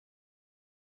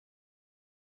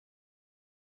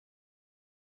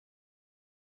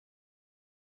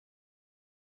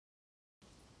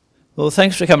Well,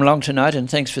 thanks for coming along tonight, and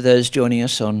thanks for those joining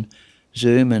us on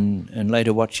Zoom and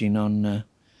later watching on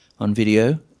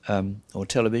video or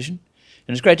television.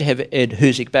 And it's great to have Ed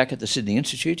Husic back at the Sydney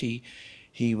Institute.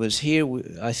 He was here,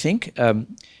 I think,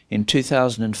 in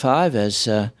 2005 as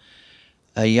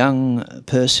a young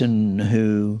person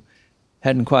who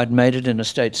hadn't quite made it in a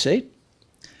state seat.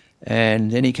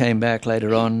 And then he came back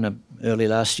later on, early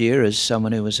last year, as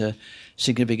someone who was a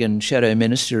significant shadow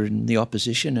minister in the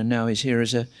opposition, and now he's here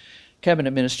as a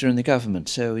cabinet minister in the government.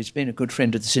 So he's been a good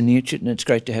friend of the Sydney Institute, and it's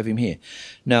great to have him here.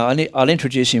 Now, I'll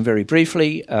introduce him very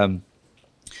briefly.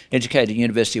 Educated at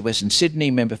University of Western Sydney,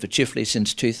 member for Chifley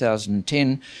since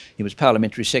 2010. He was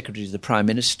Parliamentary Secretary to the Prime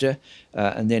Minister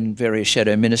and then various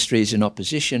shadow ministries in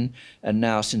opposition, and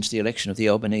now, since the election of the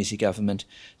Albanese government,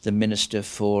 the Minister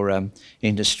for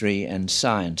Industry and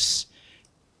Science.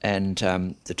 And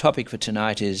the topic for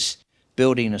tonight is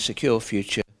building a secure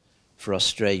future for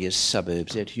Australia's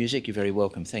suburbs. Ed Husic, you're very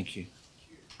welcome. Thank you.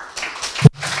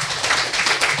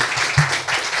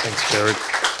 Thanks, Gerard.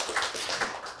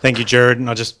 Thank you, Gerard. And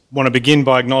I just want to begin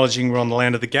by acknowledging we're on the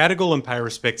land of the Gadigal and pay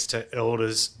respects to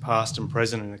elders past and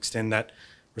present and extend that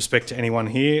respect to anyone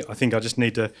here. I think I just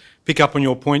need to pick up on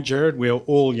your point, Gerard. We were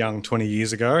all young 20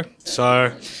 years ago.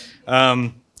 So,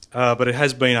 but it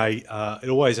has been it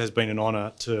always has been an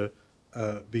honour to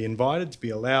be invited, to be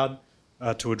allowed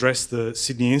to address the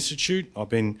Sydney Institute. I've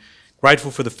been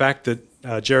grateful for the fact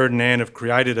that Gerard and Anne have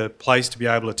created a place to be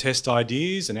able to test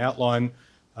ideas and outline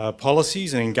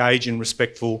policies and engage in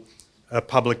respectful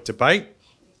public debate.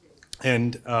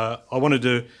 And I wanted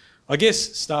to, I guess,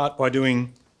 start by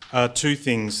doing two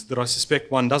things that I suspect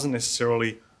one doesn't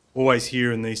necessarily always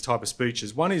hear in these type of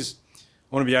speeches. One is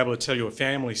I want to be able to tell you a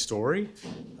family story,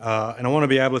 and I want to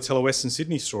be able to tell a Western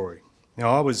Sydney story.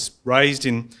 Now, I was raised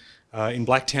in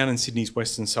Blacktown in Sydney's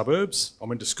western suburbs. I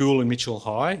went to school in Mitchell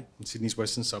High in Sydney's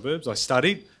western suburbs. I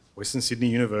studied Western Sydney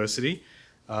University.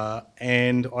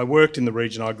 And I worked in the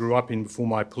region I grew up in before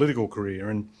my political career.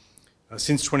 And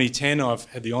since 2010, I've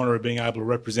had the honour of being able to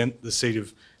represent the seat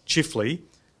of Chifley.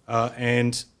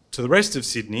 And to the rest of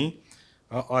Sydney,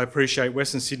 I appreciate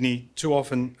Western Sydney too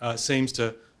often seems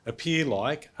to appear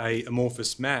like an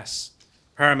amorphous mass.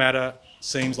 Parramatta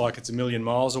seems like it's a million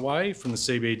miles away from the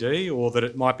CBD, or that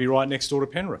it might be right next door to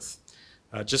Penrith,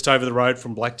 just over the road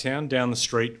from Blacktown, down the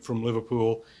street from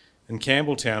Liverpool and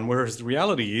Campbelltown, whereas the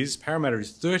reality is Parramatta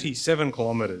is 37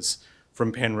 kilometres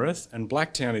from Penrith and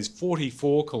Blacktown is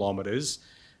 44 kilometres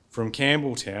from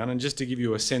Campbelltown. And just to give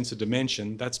you a sense of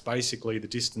dimension, that's basically the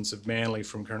distance of Manly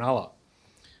from Cronulla.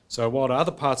 So while to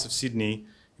other parts of Sydney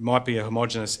it might be a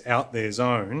homogenous out there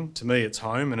zone, to me it's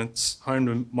home, and it's home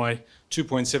to my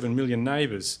 2.7 million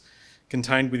neighbours,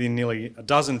 contained within nearly a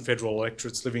dozen federal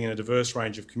electorates living in a diverse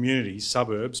range of communities,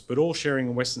 suburbs, but all sharing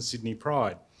a Western Sydney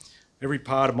pride. Every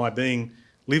part of my being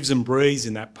lives and breathes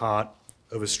in that part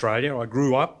of Australia. I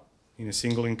grew up in a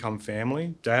single income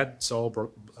family, dad, sole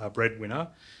breadwinner,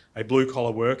 a blue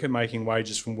collar worker making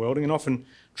wages from welding, and often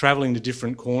travelling to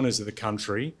different corners of the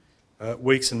country,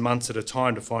 weeks and months at a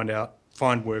time to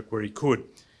find work where he could.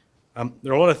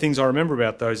 There are a lot of things I remember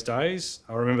about those days.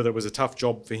 I remember there was a tough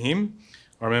job for him.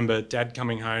 I remember dad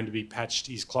coming home to be patched,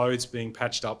 his clothes being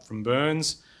patched up from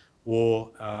burns, or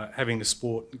having to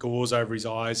sport gauze over his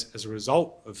eyes as a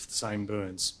result of the same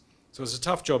burns. So it was a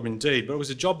tough job indeed, but it was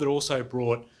a job that also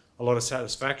brought a lot of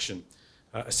satisfaction,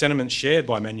 a sentiment shared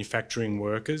by manufacturing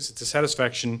workers. It's a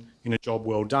satisfaction in a job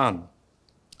well done,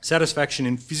 satisfaction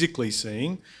in physically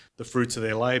seeing the fruits of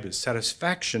their labours,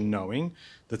 satisfaction knowing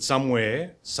that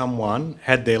somewhere, someone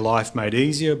had their life made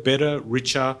easier, better,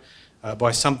 richer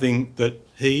by something that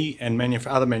he and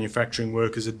other manufacturing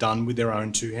workers had done with their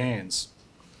own two hands.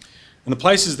 And the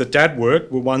places that Dad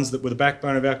worked were ones that were the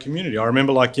backbone of our community. I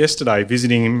remember like yesterday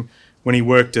visiting him when he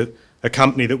worked at a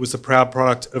company that was the proud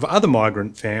product of other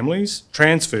migrant families,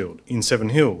 Transfield in Seven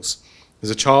Hills. As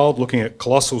a child looking at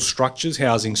colossal structures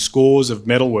housing scores of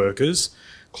metal workers,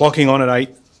 clocking on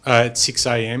at 6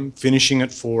 a.m, finishing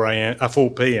at 4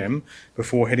 p.m,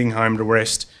 before heading home to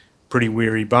rest pretty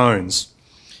weary bones.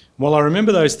 While I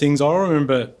remember those things, I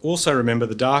also remember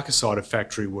the darker side of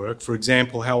factory work. For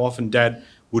example, how often Dad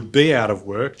would be out of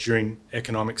work during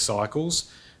economic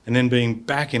cycles and then being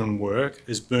back in work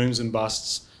as booms and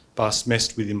busts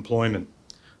messed with employment.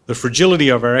 The fragility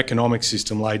of our economic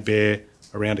system laid bare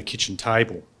around a kitchen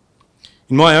table.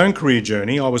 In my own career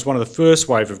journey, I was one of the first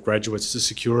wave of graduates to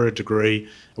secure a degree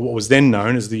at what was then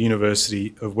known as the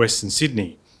University of Western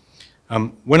Sydney.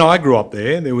 When I grew up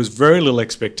there was very little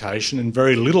expectation and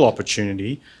very little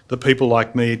opportunity that people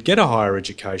like me would get a higher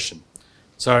education.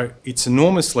 So it's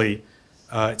enormously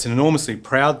it's an enormously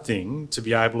proud thing to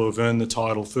be able to have earned the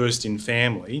title first in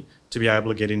family to be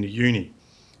able to get into uni.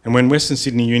 And when Western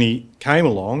Sydney Uni came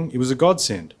along, it was a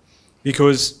godsend,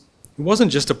 because it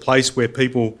wasn't just a place where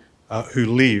people who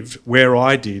lived where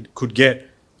I did could get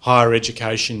higher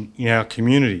education in our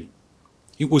community.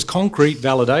 It was concrete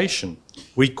validation.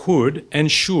 We could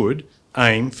and should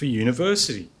aim for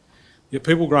university. Yet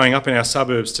people growing up in our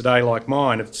suburbs today, like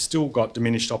mine, have still got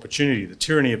diminished opportunity. The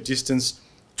tyranny of distance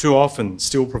too often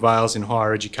still prevails in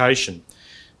higher education.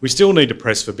 We still need to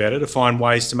press for better, to find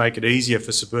ways to make it easier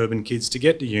for suburban kids to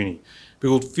get to uni,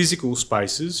 build physical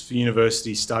spaces for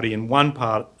university study in one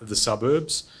part of the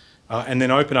suburbs, and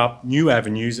then open up new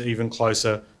avenues even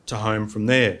closer to home from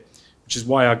there, which is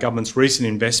why our government's recent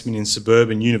investment in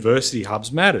suburban university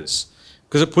hubs matters,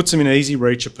 because it puts them in easy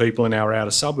reach of people in our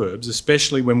outer suburbs,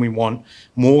 especially when we want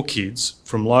more kids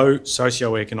from low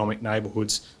socio-economic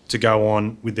neighbourhoods to go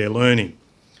on with their learning.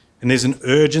 And there's an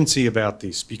urgency about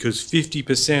this, because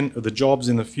 50% of the jobs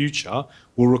in the future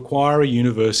will require a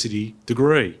university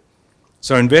degree.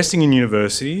 So investing in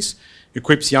universities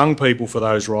equips young people for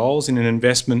those roles in an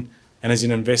investment and as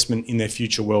an investment in their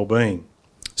future well-being,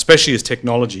 especially as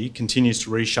technology continues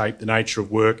to reshape the nature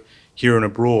of work here and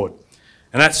abroad.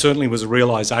 And that certainly was a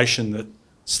realisation that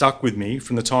stuck with me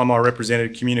from the time I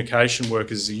represented communication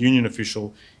workers as a union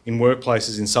official in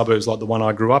workplaces in suburbs like the one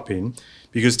I grew up in,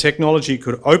 because technology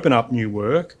could open up new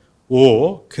work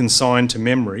or consign to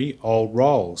memory old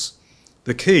roles.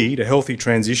 The key to healthy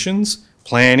transitions,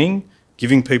 planning,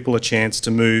 giving people a chance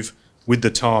to move with the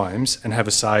times and have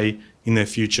a say in their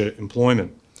future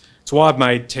employment. It's why I've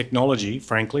made technology,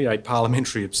 frankly, a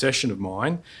parliamentary obsession of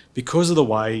mine, because of the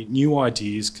way new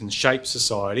ideas can shape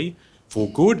society for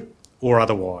good or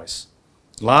otherwise.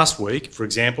 Last week, for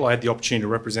example, I had the opportunity to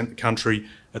represent the country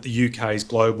at the UK's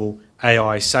Global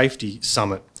AI Safety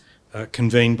Summit,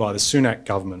 convened by the Sunak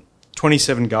government.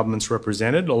 27 governments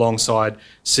represented, alongside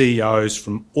CEOs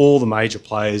from all the major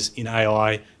players in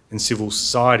AI and civil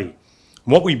society.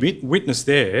 And what we witnessed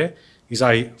there is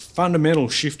a fundamental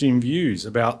shift in views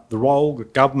about the role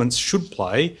that governments should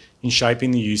play in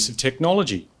shaping the use of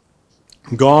technology.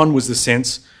 Gone was the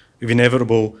sense of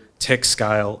inevitable tech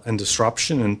scale and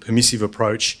disruption and permissive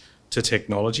approach to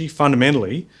technology.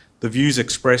 Fundamentally, the views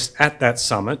expressed at that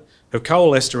summit have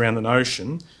coalesced around the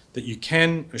notion that you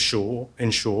can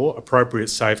ensure appropriate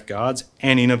safeguards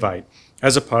and innovate,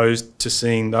 as opposed to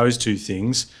seeing those two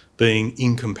things being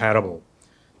incompatible.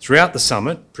 Throughout the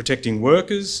summit, protecting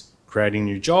workers, creating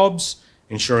new jobs,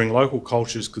 ensuring local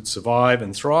cultures could survive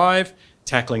and thrive,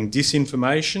 tackling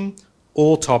disinformation,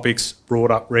 all topics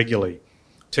brought up regularly.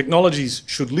 Technologies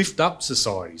should lift up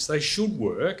societies. They should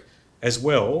work as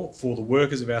well for the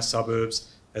workers of our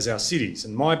suburbs as our cities.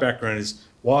 And my background is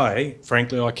why,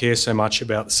 frankly, I care so much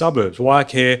about the suburbs, why I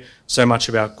care so much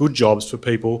about good jobs for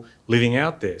people living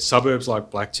out there. Suburbs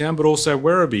like Blacktown, but also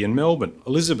Werribee in Melbourne,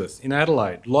 Elizabeth in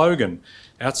Adelaide, Logan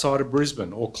outside of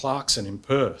Brisbane, or Clarkson in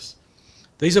Perth.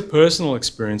 These are personal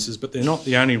experiences, but they're not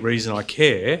the only reason I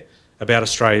care about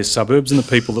Australia's suburbs and the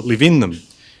people that live in them,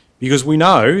 because we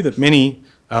know that many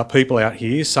people out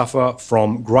here suffer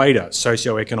from greater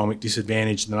socio-economic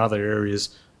disadvantage than other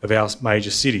areas of our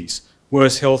major cities.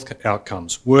 Worse health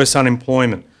outcomes, worse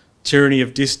unemployment, tyranny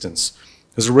of distance.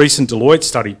 As a recent Deloitte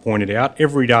study pointed out,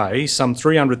 every day some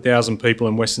 300,000 people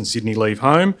in Western Sydney leave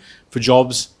home for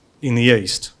jobs in the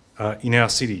east, in our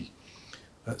city,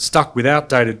 stuck with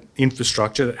outdated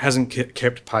infrastructure that hasn't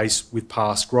kept pace with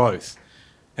past growth.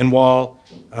 And while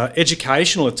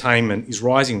educational attainment is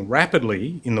rising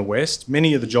rapidly in the West,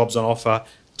 many of the jobs on offer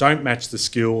don't match the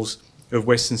skills of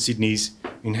Western Sydney's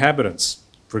inhabitants.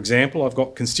 For example, I've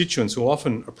got constituents who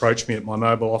often approach me at my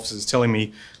mobile offices telling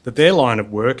me that their line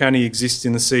of work only exists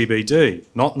in the CBD,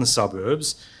 not in the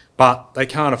suburbs, but they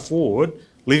can't afford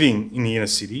living in the inner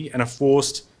city and are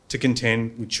forced to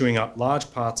contend with chewing up large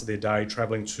parts of their day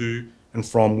travelling to and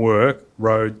from work,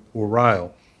 road or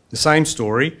rail. The same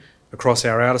story across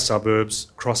our outer suburbs,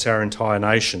 across our entire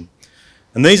nation.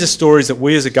 And these are stories that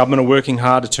we as a government are working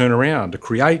hard to turn around, to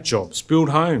create jobs, build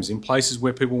homes in places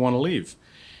where people want to live.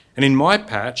 And in my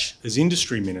patch as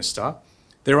Industry Minister,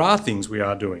 there are things we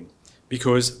are doing,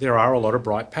 because there are a lot of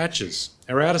bright patches.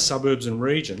 Our outer suburbs and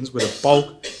regions, where the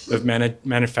bulk of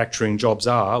manufacturing jobs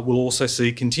are, will also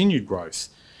see continued growth.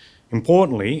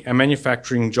 Importantly, our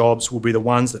manufacturing jobs will be the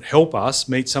ones that help us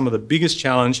meet some of the biggest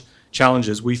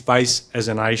challenges we face as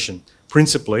a nation,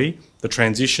 principally the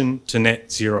transition to net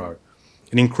zero.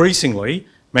 And increasingly,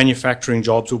 manufacturing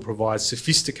jobs will provide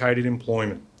sophisticated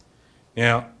employment.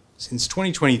 Now, since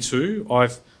 2022,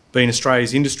 I've been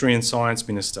Australia's Industry and Science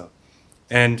Minister,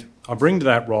 and I bring to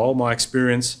that role my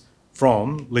experience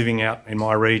from living out in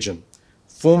my region.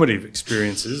 Formative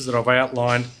experiences that I've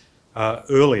outlined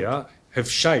earlier have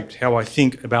shaped how I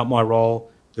think about my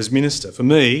role as Minister. For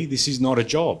me, this is not a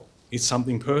job, it's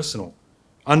something personal,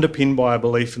 underpinned by a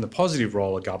belief in the positive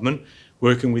role of government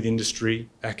working with industry,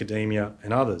 academia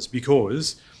and others,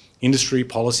 because industry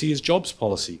policy is jobs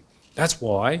policy. That's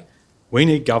why we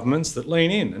need governments that lean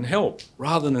in and help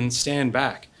rather than stand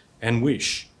back and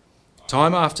wish.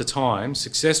 Time after time,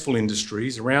 successful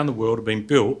industries around the world have been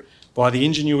built by the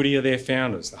ingenuity of their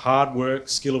founders, the hard work,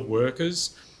 skill of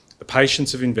workers, the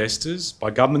patience of investors,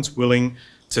 by governments willing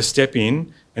to step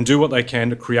in and do what they can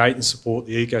to create and support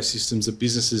the ecosystems that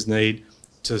businesses need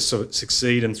to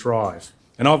succeed and thrive.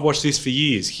 And I've watched this for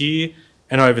years, here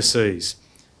and overseas.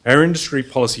 Our industry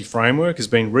policy framework has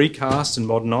been recast and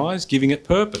modernised, giving it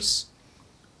purpose,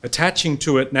 attaching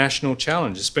to it national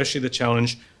challenge, especially the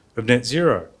challenge of net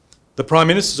zero. The Prime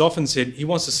Minister's often said he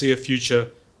wants to see a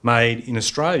future made in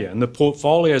Australia, and the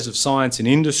portfolios of science and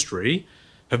industry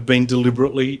have been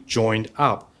deliberately joined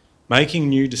up, making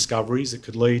new discoveries that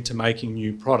could lead to making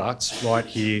new products right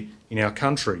here in our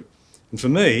country. And for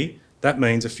me, that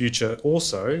means a future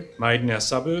also made in our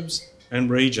suburbs and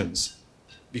regions,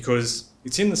 because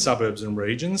it's in the suburbs and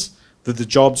regions that the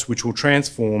jobs which will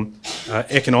transform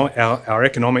our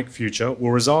economic future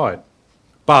will reside.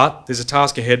 But there's a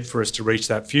task ahead for us to reach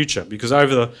that future, because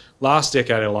over the last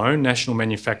decade alone, national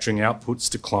manufacturing output's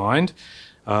declined.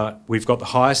 We've got the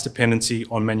highest dependency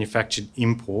on manufactured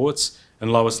imports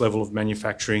and lowest level of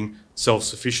manufacturing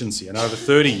self-sufficiency. And over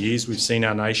 30 years, we've seen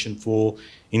our nation fall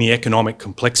in the economic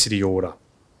complexity order,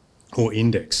 or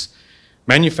index.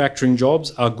 Manufacturing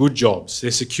jobs are good jobs,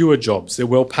 they're secure jobs, they're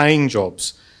well-paying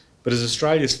jobs. But as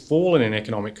Australia's fallen in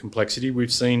economic complexity,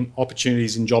 we've seen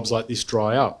opportunities in jobs like this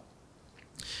dry up.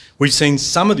 We've seen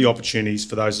some of the opportunities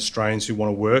for those Australians who want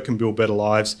to work and build better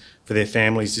lives for their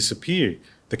families disappear.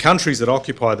 The countries that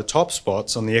occupy the top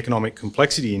spots on the Economic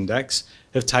Complexity Index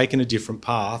have taken a different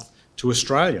path to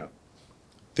Australia.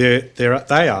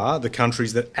 They are the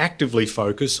countries that actively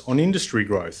focus on industry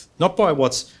growth, not by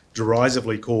what's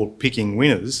derisively called picking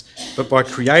winners, but by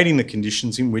creating the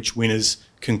conditions in which winners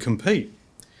can compete.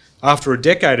 After a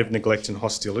decade of neglect and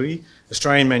hostility,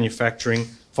 Australian manufacturing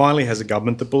finally has a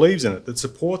government that believes in it, that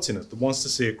supports in it, that wants to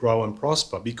see it grow and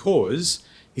prosper, because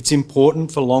it's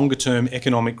important for longer-term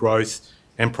economic growth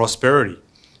and prosperity.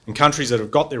 And countries that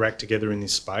have got their act together in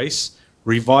this space,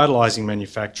 revitalising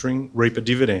manufacturing, reap a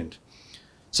dividend.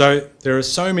 So there are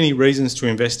so many reasons to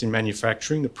invest in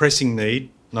manufacturing, the pressing need,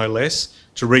 no less,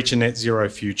 to reach a net zero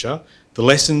future, the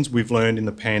lessons we've learned in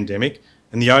the pandemic,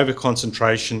 and the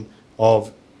over-concentration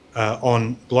of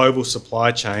on global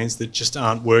supply chains that just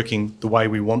aren't working the way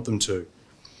we want them to.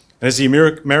 And as the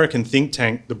American think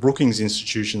tank, the Brookings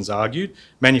Institutions argued,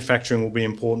 manufacturing will be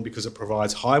important because it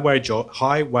provides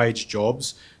high-wage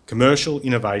jobs, commercial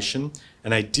innovation,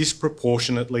 and a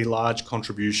disproportionately large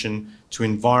contribution to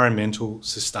environmental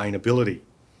sustainability.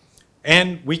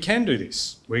 And we can do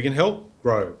this. We can help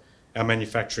grow our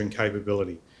manufacturing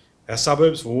capability. Our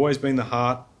suburbs have always been the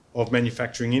heart of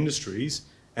manufacturing industries,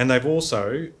 and they've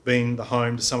also been the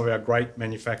home to some of our great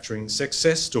manufacturing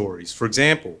success stories. For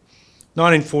example,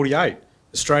 1948,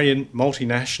 Australian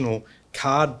multinational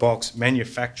card box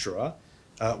manufacturer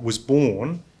was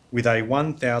born with a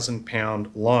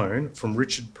 £1,000 loan from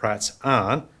Richard Pratt's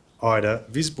aunt, Ida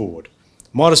Visboord.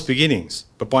 Modest beginnings,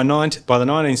 but by the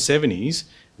 1970s,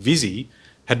 Visy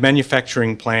had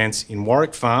manufacturing plants in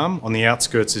Warwick Farm on the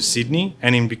outskirts of Sydney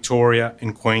and in Victoria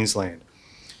and Queensland.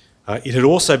 It had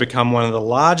also become one of the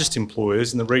largest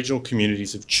employers in the regional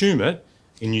communities of Tumut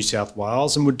in New South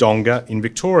Wales and Wodonga in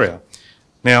Victoria.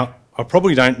 Now, I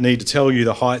probably don't need to tell you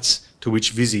the heights to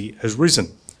which Visy has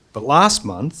risen, but last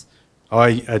month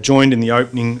I joined in the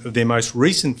opening of their most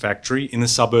recent factory in the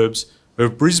suburbs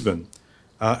of Brisbane,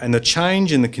 and the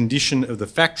change in the condition of the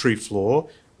factory floor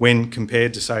when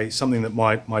compared to, say, something that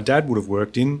my dad would have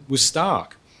worked in was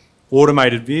stark.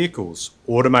 Automated vehicles,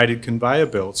 automated conveyor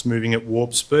belts moving at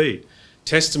warp speed,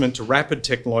 testament to rapid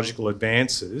technological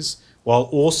advances, while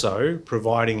also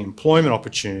providing employment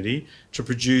opportunity to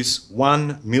produce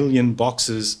 1 million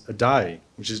boxes a day,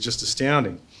 which is just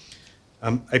astounding.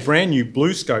 A brand new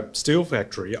BlueScope steel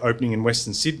factory opening in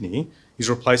Western Sydney is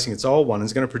replacing its old one and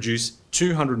is going to produce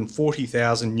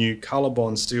 240,000 new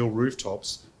ColourBond steel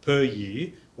rooftops per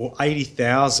year, or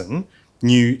 80,000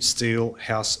 new steel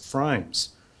house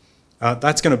frames.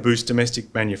 That's going to boost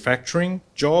domestic manufacturing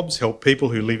jobs, help people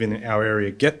who live in our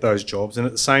area get those jobs, and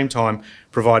at the same time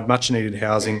provide much needed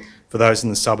housing for those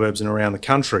in the suburbs and around the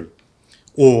country.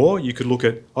 Or you could look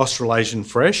at Australasian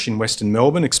Fresh in Western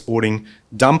Melbourne exporting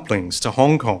dumplings to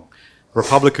Hong Kong.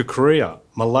 Republic of Korea,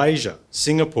 Malaysia,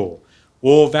 Singapore,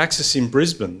 or Vaxxus in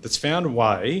Brisbane that's found a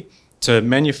way to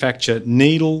manufacture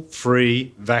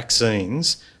needle-free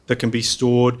vaccines that can be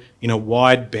stored in a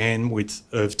wide bandwidth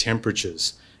of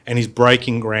temperatures and is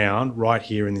breaking ground right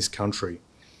here in this country.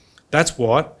 That's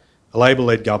what a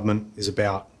Labor-led government is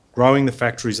about, growing the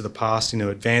factories of the past into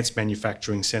advanced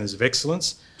manufacturing centres of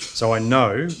excellence. So I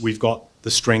know we've got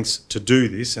the strengths to do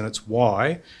this, and it's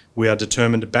why we are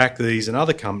determined to back these and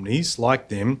other companies like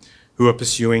them who are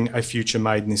pursuing a future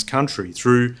made in this country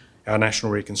through our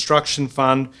National Reconstruction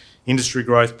Fund, Industry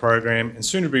Growth Program, and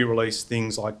soon to be released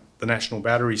things like the National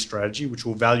Battery Strategy, which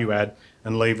will value add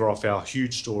and lever off our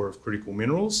huge store of critical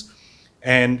minerals.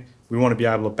 And we want to be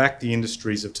able to back the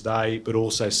industries of today, but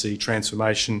also see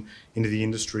transformation into the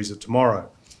industries of tomorrow.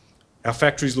 Our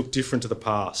factories look different to the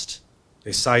past.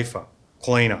 They're safer,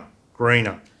 cleaner,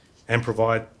 greener, and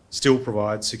still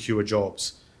provide secure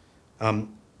jobs.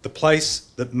 The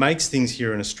place that makes things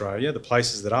here in Australia, the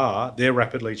places that are, they're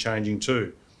rapidly changing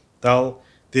too.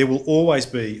 There will always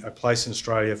be a place in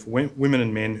Australia for women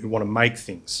and men who want to make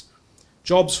things.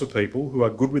 Jobs for people who are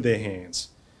good with their hands.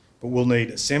 But we'll need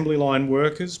assembly line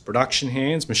workers, production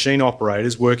hands, machine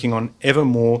operators working on ever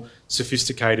more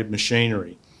sophisticated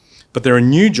machinery. But there are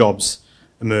new jobs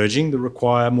emerging that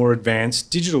require more advanced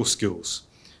digital skills.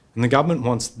 And the government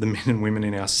wants the men and women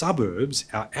in our suburbs,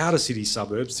 our outer city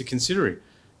suburbs, to consider it,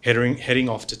 heading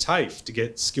off to TAFE to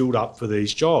get skilled up for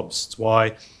these jobs. That's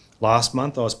why last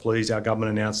month I was pleased our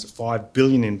government announced a $5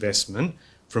 billion investment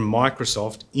from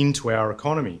Microsoft into our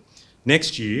economy.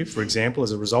 Next year, for example,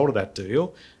 as a result of that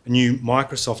deal, a new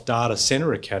Microsoft Data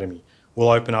Centre Academy will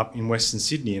open up in Western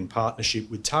Sydney in partnership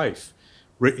with TAFE.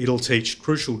 It'll teach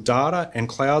crucial data and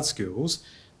cloud skills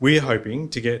we're hoping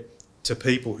to get to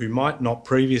people who might not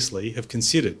previously have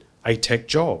considered a tech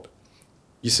job.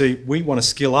 You see, we want to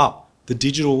skill up the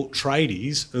digital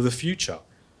tradies of the future.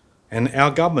 And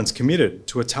our government's committed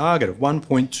to a target of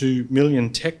 1.2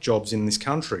 million tech jobs in this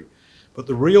country. But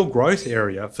the real growth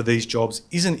area for these jobs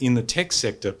isn't in the tech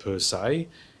sector per se,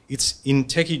 it's in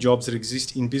techie jobs that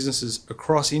exist in businesses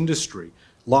across industry,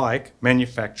 like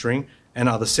manufacturing and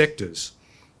other sectors.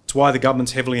 It's why the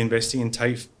government's heavily investing in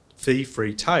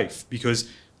fee-free TAFE, because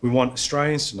we want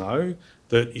Australians to know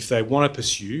that if they want to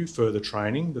pursue further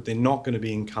training, that they're not going to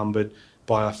be encumbered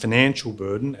by a financial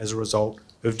burden as a result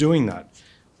of doing that.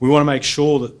 We want to make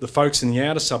sure that the folks in the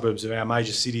outer suburbs of our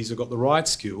major cities have got the right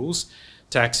skills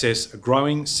to access a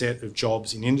growing set of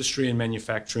jobs in industry and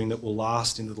manufacturing that will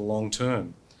last into the long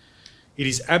term. It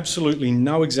is absolutely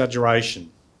no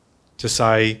exaggeration to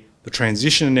say the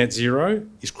transition to net zero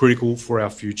is critical for our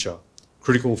future,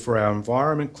 critical for our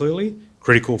environment clearly,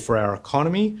 critical for our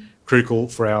economy, critical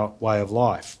for our way of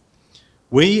life.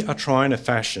 We are trying to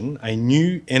fashion a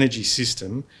new energy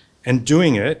system and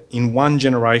doing it in one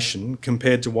generation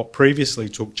compared to what previously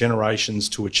took generations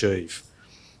to achieve.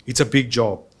 It's a big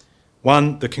job,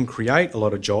 one that can create a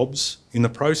lot of jobs in the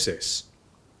process.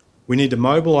 We need to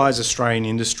mobilise Australian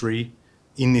industry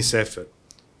in this effort.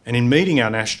 And in meeting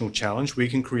our national challenge, we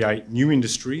can create new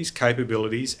industries,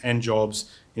 capabilities and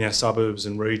jobs in our suburbs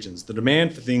and regions. The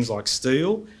demand for things like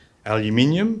steel,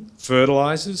 aluminium,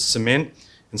 fertilisers, cement,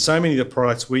 and so many of the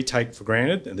products we take for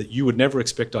granted and that you would never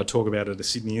expect I'd talk about at a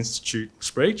Sydney Institute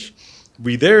speech, will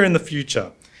be there in the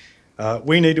future.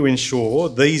 We need to ensure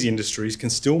these industries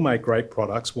can still make great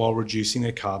products while reducing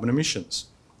their carbon emissions.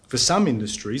 For some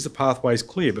industries, the pathway is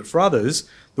clear, but for others,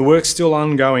 the work's still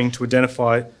ongoing to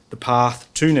identify the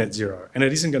path to net zero, and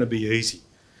it isn't going to be easy.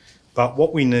 But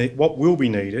what will be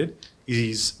needed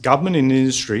is government and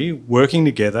industry working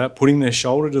together, putting their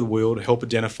shoulder to the wheel to help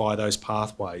identify those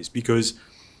pathways, because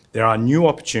there are new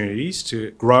opportunities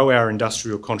to grow our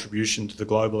industrial contribution to the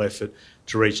global effort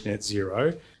to reach net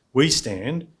zero. We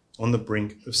stand on the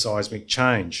brink of seismic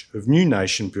change, of new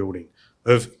nation building,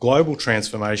 of global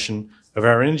transformation of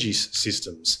our energy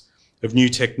systems, of new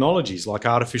technologies like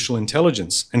artificial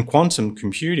intelligence and quantum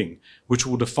computing, which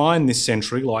will define this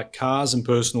century like cars and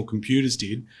personal computers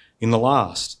did in the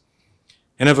last.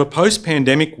 And of a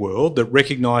post-pandemic world that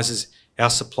recognises our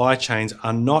supply chains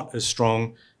are not as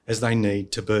strong as they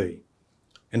need to be.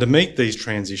 And to meet these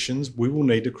transitions, we will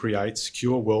need to create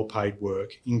secure, well-paid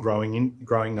work in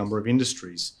growing number of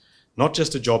industries. Not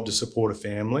just a job to support a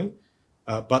family,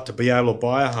 but to be able to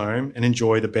buy a home and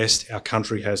enjoy the best our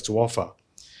country has to offer.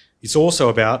 It's also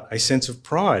about a sense of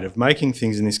pride of making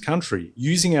things in this country,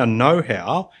 using our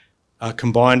know-how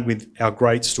combined with our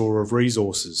great store of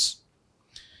resources.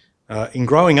 In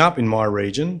growing up in my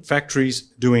region, factories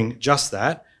doing just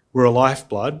that were a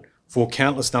lifeblood for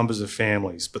countless numbers of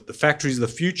families, but the factories of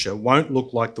the future won't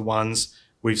look like the ones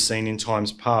we've seen in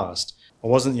times past. I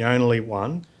wasn't the only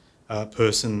one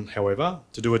person, however,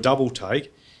 to do a double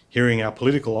take, hearing our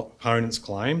political opponents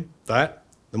claim that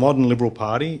the modern Liberal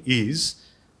Party is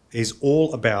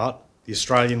all about the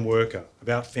Australian worker,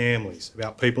 about families,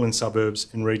 about people in suburbs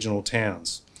and regional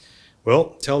towns.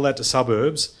 Well, tell that to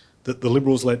Suburbs that the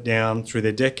Liberals let down through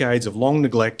their decades of long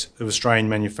neglect of Australian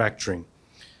manufacturing.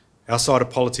 Our side of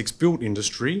politics built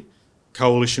industry,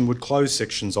 Coalition would close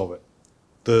sections of it.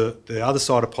 The other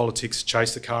side of politics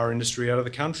chased the car industry out of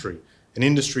the country, an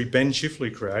industry Ben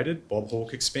Chifley created, Bob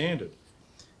Hawke expanded.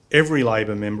 Every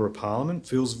Labor Member of Parliament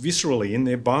feels viscerally in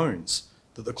their bones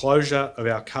that the closure of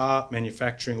our car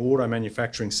manufacturing, auto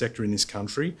manufacturing sector in this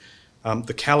country,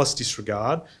 the callous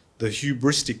disregard, the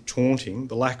hubristic taunting,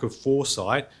 the lack of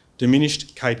foresight,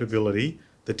 diminished capability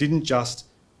that didn't just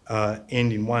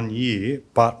end in 1 year,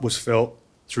 but was felt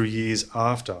through years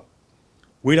after.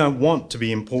 We don't want to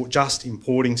be just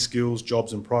importing skills,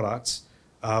 jobs and products.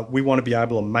 We want to be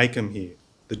able to make them here.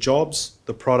 The jobs,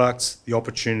 the products, the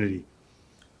opportunity.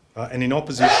 And in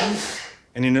opposition,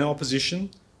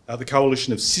 the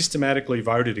Coalition have systematically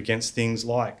voted against things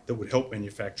like that would help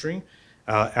manufacturing,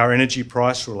 our energy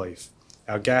price relief,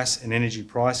 our gas and energy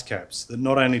price caps that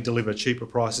not only deliver cheaper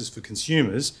prices for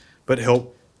consumers, but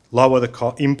help lower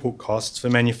the input costs for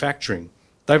manufacturing.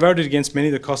 They voted against many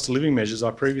of the cost of living measures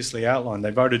I previously outlined.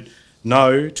 They voted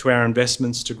no to our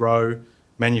investments to grow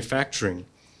manufacturing.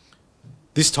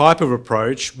 This type of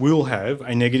approach will have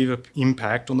a negative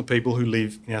impact on the people who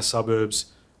live in our suburbs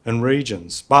and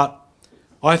regions. But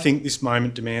I think this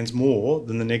moment demands more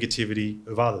than the negativity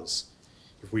of others.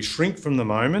 If we shrink from the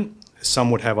moment, as some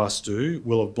would have us do,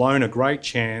 we'll have blown a great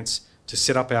chance to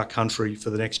set up our country for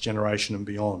the next generation and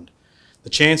beyond. The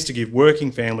chance to give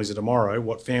working families of tomorrow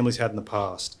what families had in the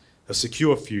past, a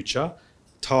secure future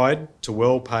tied to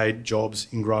well-paid jobs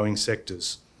in growing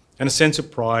sectors, and a sense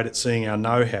of pride at seeing our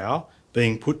know-how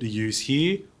being put to use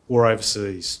here or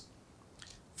overseas.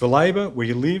 For Labor, where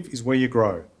you live is where you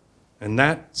grow, and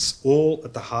that's all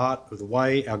at the heart of the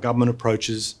way our government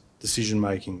approaches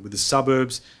decision-making, with the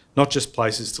suburbs not just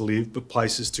places to live, but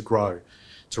places to grow,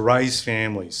 to raise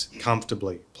families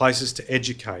comfortably, places to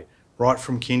educate, right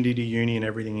from kindy to uni and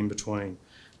everything in between.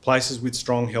 Places with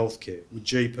strong healthcare, with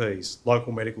GPs,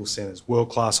 local medical centres,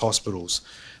 world-class hospitals.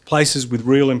 Places with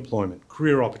real employment,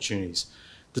 career opportunities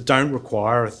that don't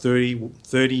require a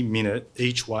 30-minute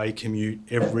each-way commute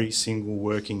every single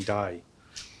working day.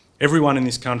 Everyone in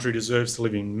this country deserves to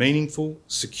live in meaningful,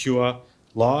 secure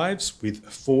lives with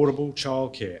affordable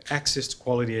childcare, access to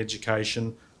quality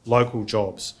education, local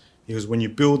jobs. Because when you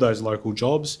build those local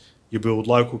jobs, you build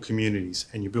local communities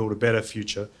and you build a better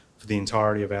future for the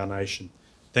entirety of our nation.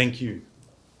 Thank you.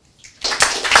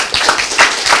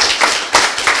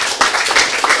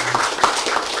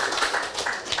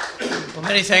 Well,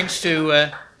 many thanks to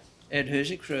Ed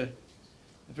Husic for a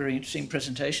very interesting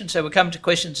presentation. So we'll come to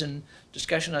questions and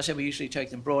discussion. I said we usually take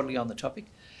them broadly on the topic.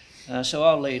 So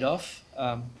I'll lead off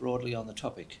broadly on the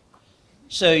topic.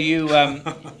 So you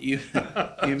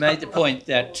made the point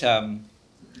that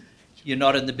you're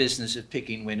not in the business of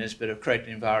picking winners, but of creating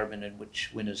an environment in which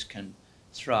winners can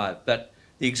thrive. But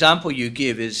the example you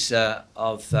give is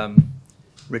of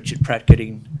Richard Pratt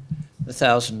getting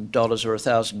 $1,000 or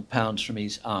 £1,000 from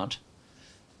his aunt.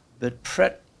 But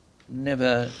Pratt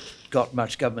never got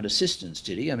much government assistance,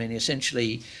 did he? I mean,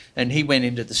 essentially, and he went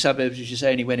into the suburbs, as you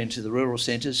say, and he went into the rural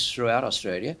centres throughout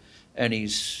Australia, and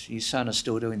his son is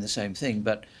still doing the same thing.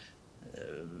 But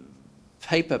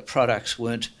paper products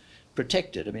weren't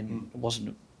protected. I mean, it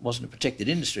wasn't a protected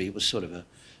industry. It was sort of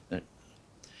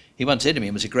he once said to me,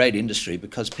 it was a great industry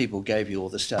because people gave you all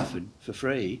the stuff for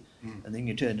free, and then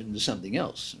you turned it into something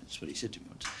else. That's what he said to me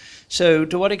once. So,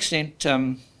 to what extent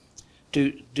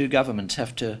do governments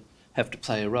have to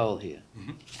play a role here?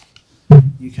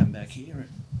 You come back here.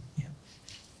 Yeah.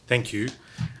 Thank you.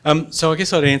 So I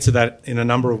guess I'd answer that in a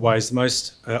number of ways. The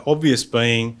most obvious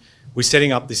being we're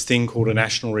setting up this thing called a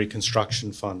National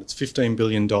Reconstruction Fund. It's $15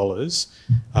 billion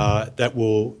that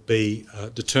will be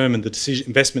determined,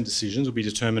 investment decisions will be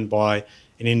determined by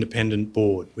an independent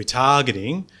board. We're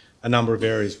targeting a number of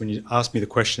areas. When you asked me the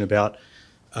question about,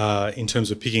 in terms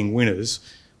of picking winners,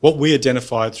 what we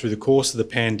identified through the course of the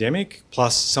pandemic,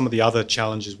 plus some of the other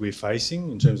challenges we're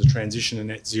facing in terms of transition to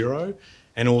net zero,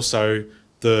 and also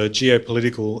the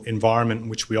geopolitical environment in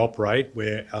which we operate,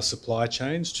 where our supply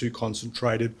chains too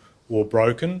concentrated or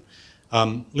broken,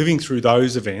 living through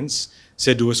those events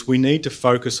said to us, we need to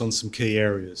focus on some key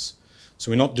areas.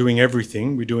 So we're not doing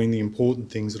everything, we're doing the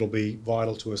important things that'll be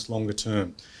vital to us longer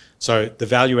term. So the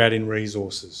value add in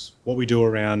resources, what we do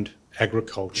around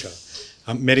agriculture,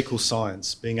 medical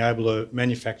science, being able to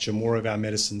manufacture more of our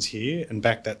medicines here and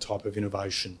back that type of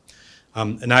innovation.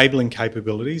 Enabling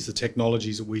capabilities, the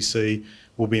technologies that we see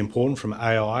will be important, from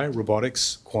AI,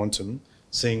 robotics, quantum,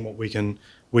 seeing what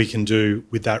we can do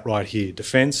with that right here.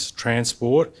 Defence,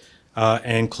 transport,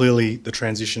 and clearly the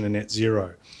transition to net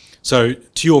zero. So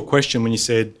to your question, when you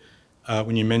said,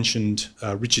 when you mentioned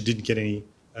Richard didn't get any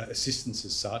assistance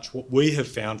as such, what we have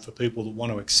found for people that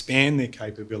want to expand their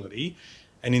capability,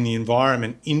 and in the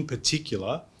environment in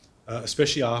particular,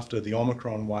 especially after the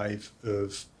Omicron wave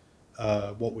of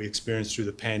what we experienced through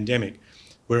the pandemic,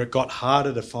 where it got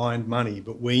harder to find money,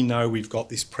 but we know we've got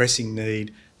this pressing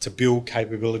need to build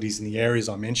capabilities in the areas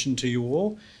I mentioned to you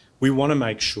all. We want to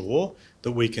make sure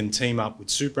that we can team up with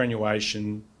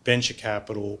superannuation, venture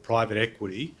capital, private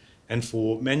equity, and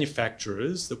for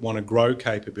manufacturers that want to grow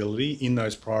capability in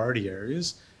those priority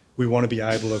areas, we want to be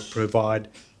able to provide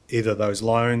either those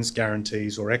loans,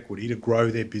 guarantees or equity to grow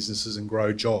their businesses and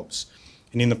grow jobs,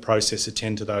 and in the process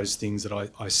attend to those things that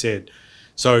I said.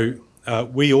 So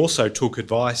we also took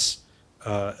advice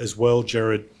as well,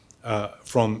 Gerard,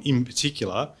 from in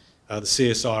particular the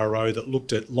CSIRO, that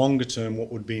looked at longer term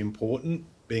what would be important,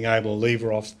 being able to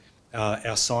lever off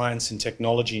our science and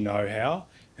technology know-how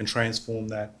and transform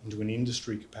that into an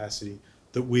industry capacity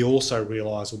that we also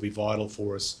realise will be vital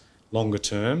for us longer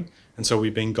term. And so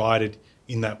we've been guided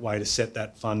in that way to set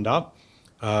that fund up.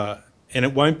 And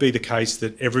it won't be the case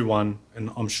that everyone,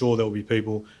 and I'm sure there'll be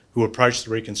people who approach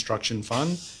the Reconstruction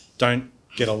Fund, don't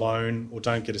get a loan or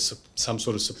don't get some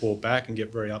sort of support back and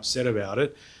get very upset about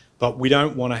it. But we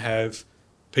don't want to have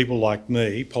people like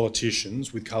me,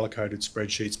 politicians with colour-coded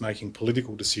spreadsheets, making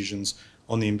political decisions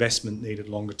on the investment needed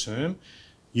longer term.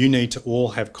 You need to all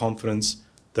have confidence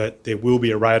that there will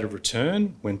be a rate of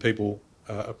return when people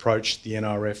approach the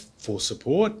NRF for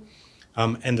support,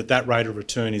 and that rate of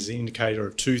return is an indicator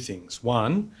of two things.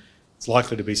 One, it's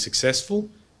likely to be successful,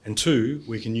 and two,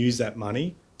 we can use that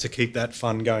money to keep that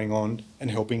fund going on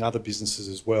and helping other businesses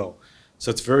as well.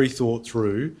 So it's very thought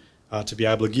through to be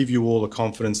able to give you all the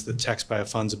confidence that taxpayer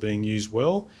funds are being used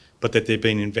well, but that they're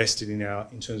being invested in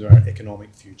terms of our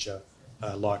economic future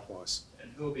likewise.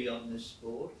 And who will be on this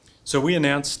board? So we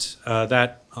announced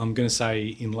that, I'm going to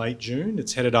say, in late June.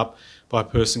 It's headed up by a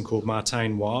person called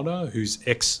Martine Wilder, who's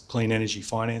ex-Clean Energy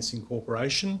Financing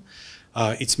Corporation.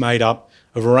 It's made up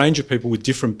of a range of people with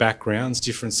different backgrounds,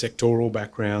 different sectoral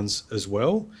backgrounds as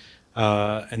well.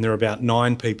 And there are about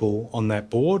 9 people on that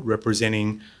board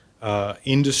representing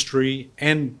industry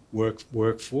and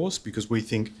workforce, because we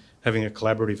think having a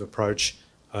collaborative approach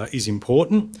is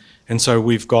important. And so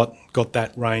we've got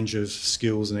that range of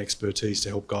skills and expertise to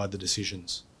help guide the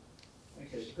decisions. Okay,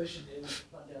 there's a question there,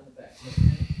 one down the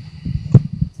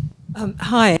back.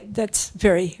 Hi, that's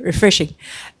very refreshing.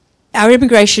 Our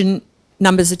immigration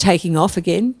numbers are taking off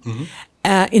again.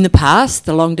 Mm-hmm. In the past,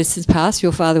 the long distance past,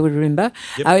 your father would remember,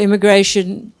 yep, our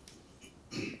immigration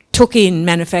took in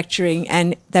manufacturing,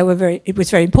 and it was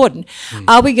very important. Mm.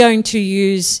 Are we going to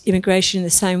use immigration in the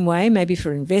same way, maybe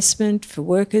for investment, for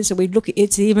workers?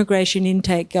 Is the immigration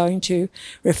intake going to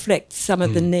reflect some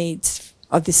of the needs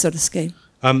of this sort of scheme?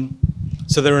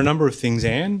 So there are a number of things,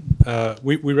 Anne.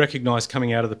 We recognise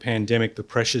coming out of the pandemic the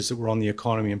pressures that were on the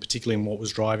economy, and particularly in what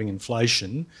was driving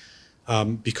inflation,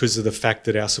 because of the fact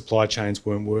that our supply chains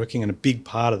weren't working, and a big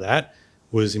part of that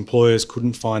was employers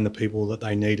couldn't find the people that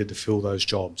they needed to fill those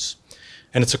jobs.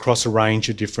 And it's across a range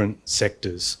of different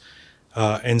sectors.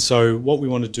 And so what we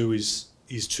want to do is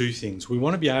two things. We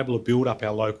want to be able to build up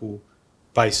our local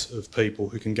base of people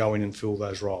who can go in and fill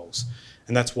those roles.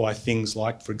 And that's why things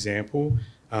like, for example,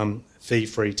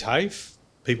 fee-free TAFE,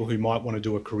 people who might want to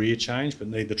do a career change but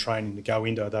need the training to go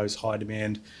into those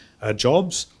high-demand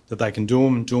jobs, that they can do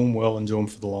them well and do them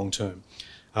for the long term.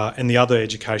 And the other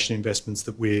education investments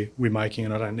that we're making,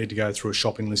 and I don't need to go through a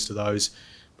shopping list of those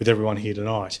with everyone here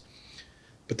tonight.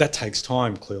 But that takes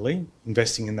time, clearly,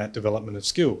 investing in that development of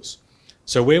skills.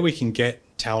 So where we can get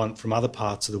talent from other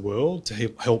parts of the world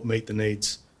to help meet the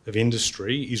needs of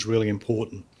industry is really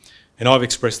important. And I've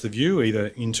expressed the view, either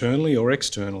internally or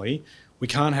externally, we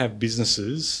can't have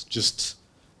businesses just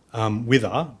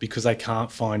wither because they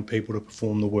can't find people to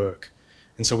perform the work.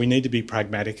 And so we need to be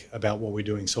pragmatic about what we're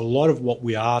doing. So a lot of what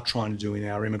we are trying to do in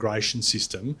our immigration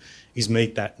system is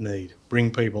meet that need,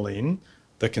 bring people in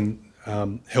that can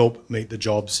help meet the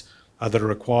jobs that are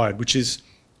required, which is,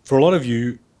 for a lot of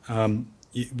you,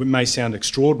 it may sound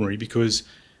extraordinary because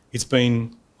it's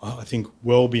been, I think,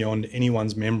 well beyond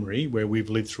anyone's memory where we've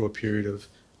lived through a period of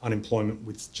unemployment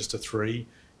with just a 3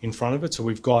 in front of it. So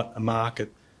we've got a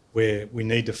market where we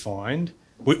need to find,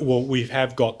 we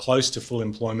have got close to full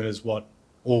employment as what,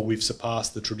 or we've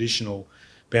surpassed the traditional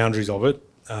boundaries of it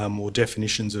or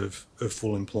definitions of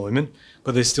full employment,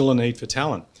 but there's still a need for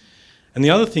talent. And the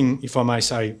other thing, if I may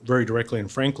say very directly and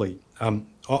frankly,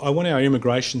 I want our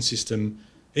immigration system,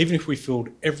 even if we filled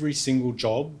every single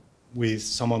job with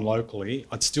someone locally,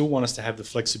 I'd still want us to have the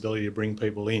flexibility to bring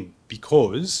people in,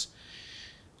 because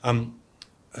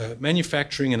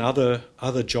manufacturing and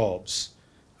other jobs,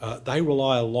 they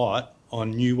rely a lot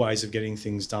on new ways of getting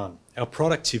things done. Our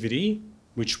productivity,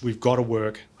 which we've got to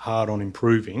work hard on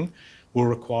improving, will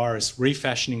require us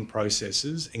refashioning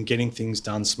processes and getting things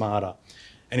done smarter.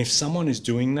 And if someone is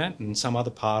doing that in some other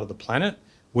part of the planet,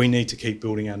 we need to keep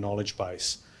building our knowledge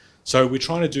base. So we're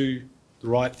trying to do the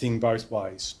right thing both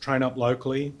ways. Train up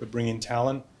locally, but bring in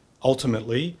talent.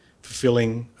 Ultimately,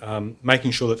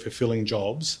 making sure that fulfilling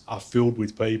jobs are filled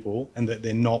with people and that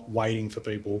they're not waiting for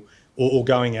people or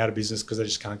going out of business because they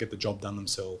just can't get the job done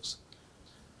themselves.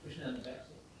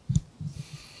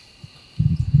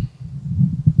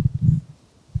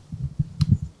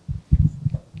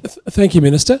 Thank you,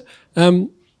 Minister.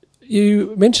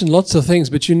 You mentioned lots of things,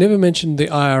 but you never mentioned the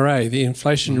IRA, the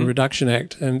Inflation Reduction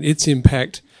Act, and its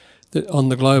impact on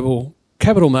the global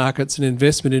capital markets and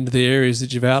investment into the areas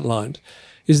that you've outlined.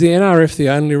 Is the NRF the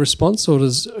only response, or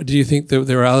do you think that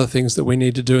there are other things that we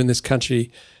need to do in this country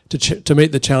to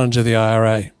meet the challenge of the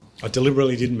IRA? I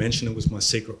deliberately didn't mention it was my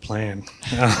secret plan.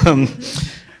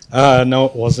 No,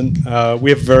 it wasn't.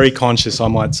 We're very conscious, I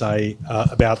might say,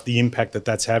 about the impact that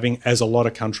that's having, as a lot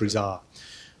of countries are.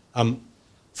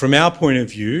 From our point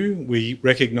of view, we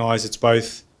recognise it's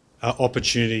both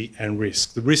opportunity and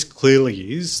risk. The risk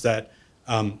clearly is that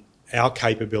our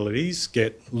capabilities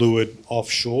get lured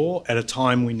offshore at a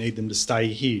time we need them to stay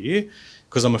here,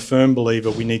 because I'm a firm believer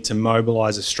we need to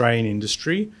mobilise Australian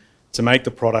industry to make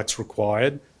the products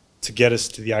required to get us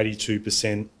to the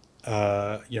 82%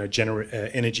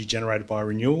 energy generated by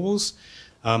renewables,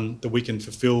 that we can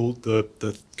fulfil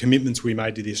the commitments we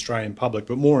made to the Australian public,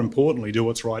 but more importantly, do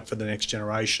what's right for the next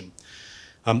generation.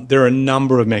 There are a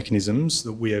number of mechanisms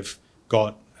that we have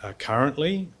got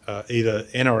currently. Either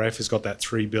NRF has got that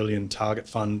 $3 billion target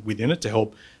fund within it to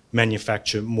help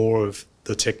manufacture more of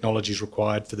the technologies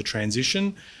required for the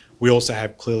transition. We also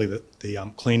have clearly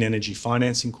the Clean Energy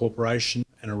Financing Corporation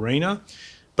and ARENA,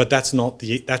 but that's not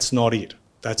it. That's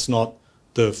not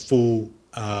the full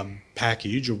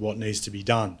package of what needs to be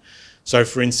done. So,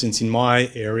 for instance, in my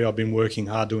area, I've been working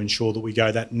hard to ensure that we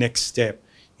go that next step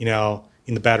in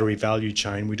the battery value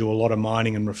chain. We do a lot of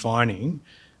mining and refining.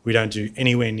 We don't do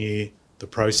anywhere near the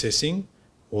processing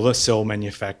or the cell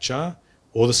manufacture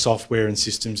or the software and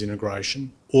systems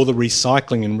integration or the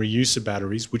recycling and reuse of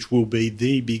batteries, which will be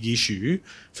the big issue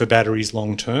for batteries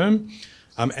long term.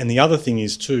 And the other thing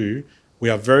is too, we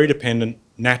are very dependent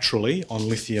naturally on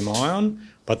lithium ion,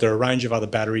 but there are a range of other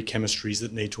battery chemistries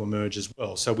that need to emerge as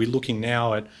well. So we're looking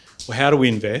now at, well, how do we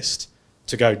invest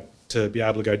to be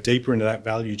able to go deeper into that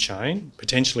value chain,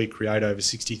 potentially create over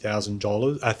 60,000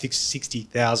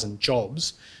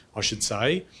 jobs, I should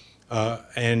say,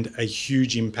 and a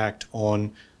huge impact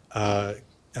on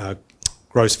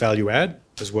gross value add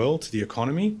as well to the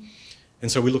economy.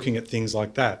 And so we're looking at things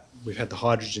like that. We've had the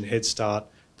Hydrogen Head Start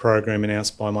program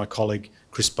announced by my colleague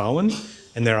Chris Bowen,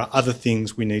 and there are other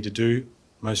things we need to do.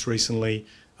 Most recently,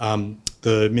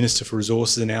 the Minister for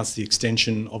Resources announced the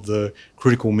extension of the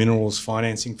Critical Minerals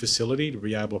Financing Facility to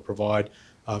be able to provide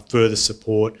further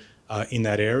support in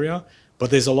that area. But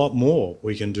there's a lot more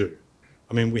we can do.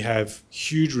 I mean, we have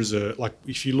huge reserve. Like,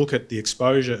 if you look at the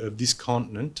exposure of this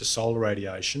continent to solar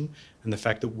radiation and the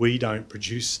fact that we don't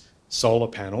produce solar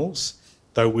panels,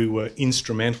 though we were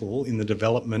instrumental in the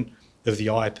development of the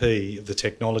IP, of the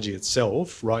technology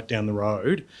itself, right down the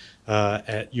road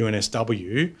at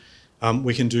UNSW,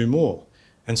 we can do more.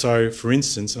 And so, for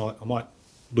instance, and I might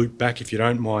loop back, if you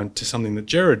don't mind, to something that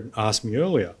Gerard asked me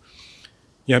earlier.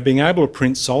 You know, being able to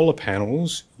print solar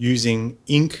panels using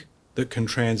ink that can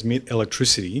transmit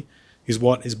electricity is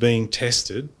what is being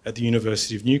tested at the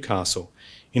University of Newcastle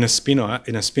in a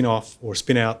spin-off or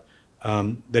spin-out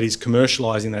that is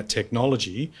commercialising that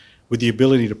technology with the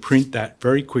ability to print that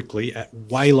very quickly at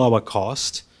way lower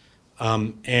cost,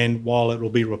 and while it will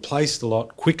be replaced a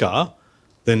lot quicker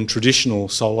than traditional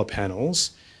solar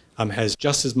panels, has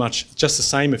just the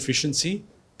same efficiency,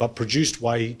 but produced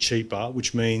way cheaper,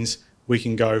 which means we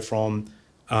can go from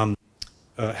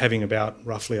having about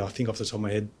roughly, I think off the top of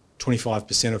my head,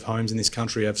 25% of homes in this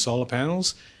country have solar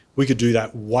panels. We could do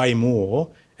that way more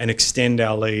and extend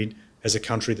our lead as a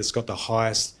country that's got the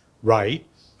highest rate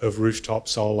of rooftop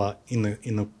solar in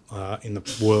the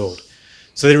world.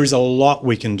 So there is a lot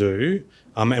we can do,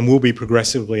 and we'll be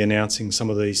progressively announcing some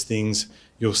of these things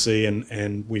you'll see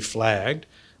and we flagged.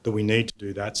 that we need to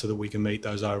do that so that we can meet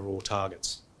those overall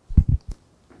targets.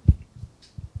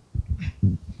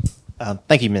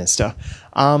 Thank you, Minister.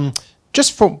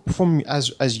 Just from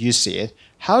as you see it,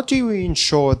 how do we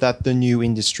ensure that the new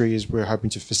industries we're hoping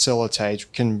to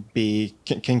facilitate can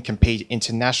compete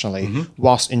internationally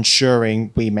whilst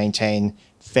ensuring we maintain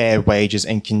fair wages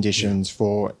and conditions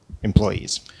for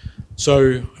employees?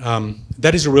 So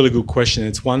that is a really good question.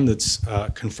 It's one that's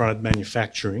confronted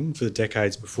manufacturing for the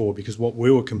decades before, because what we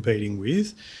were competing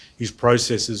with is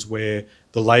processes where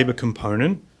the labour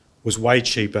component was way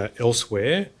cheaper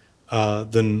elsewhere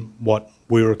than what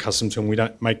we were accustomed to, and we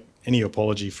don't make any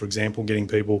apology, for example, getting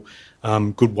people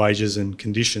good wages and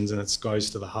conditions, and it goes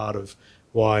to the heart of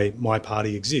why my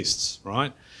party exists,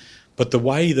 right? But the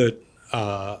way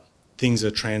that things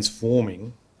are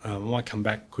transforming, I might come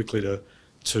back quickly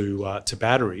to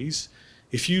batteries.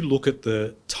 If you look at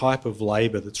the type of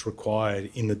labour that's required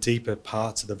in the deeper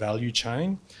parts of the value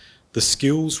chain, the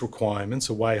skills requirements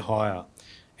are way higher.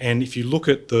 And if you look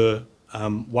at the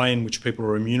way in which people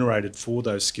are remunerated for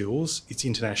those skills, it's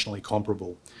internationally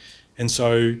comparable. And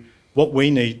so what we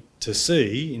need to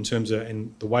see in terms of,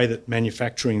 and the way that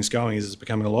manufacturing is going is it's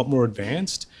becoming a lot more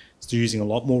advanced. It's using a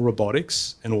lot more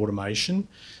robotics and automation,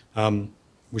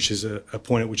 which is a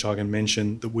point at which I can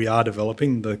mention that we are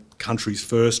developing the country's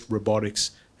first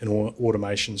robotics and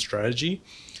automation strategy.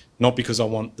 Not because I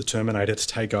want the Terminator to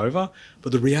take over,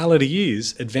 but the reality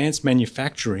is advanced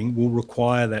manufacturing will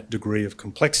require that degree of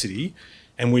complexity,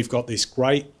 and we've got this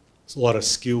great lot of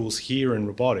skills here in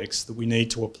robotics that we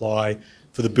need to apply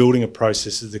for the building of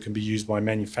processes that can be used by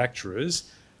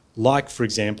manufacturers, like, for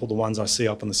example, the ones I see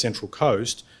up on the Central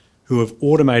Coast, who have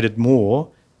automated more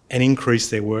and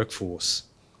increased their workforce.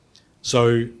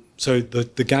 So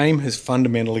the game has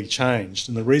fundamentally changed,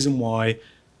 and the reason why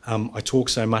I talk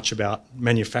so much about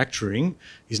manufacturing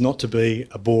is not to be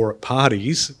a bore at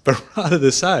parties, but rather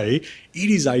to say it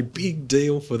is a big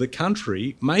deal for the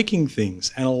country making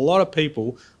things. And a lot of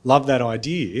people love that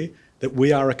idea that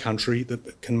we are a country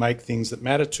that can make things that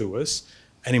matter to us.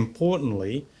 And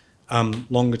importantly,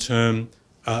 longer term,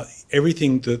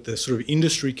 everything that the sort of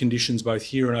industry conditions both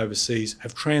here and overseas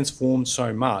have transformed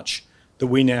so much that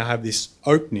we now have this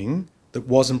opening that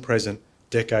wasn't present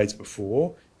decades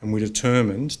before. And we're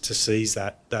determined to seize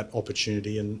that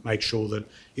opportunity and make sure that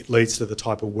it leads to the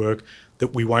type of work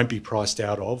that we won't be priced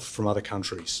out of from other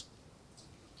countries.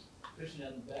 Question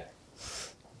down the back.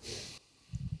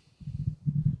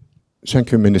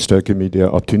 Thank you, Minister. Give me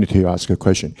the opportunity to ask a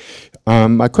question.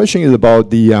 My question is about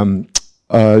the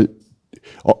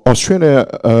Australia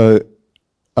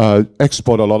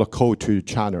export a lot of coal to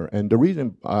China, and the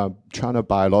reason China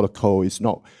buy a lot of coal is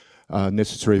not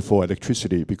necessary for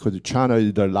electricity, because China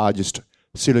is the largest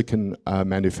silicon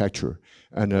manufacturer,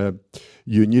 and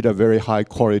you need a very high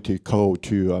quality coal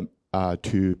to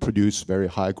produce very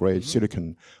high grade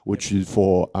silicon, which is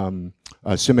for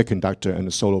a semiconductor and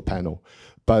a solar panel.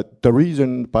 But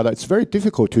it's very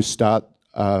difficult to start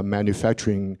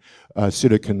manufacturing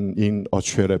silicon in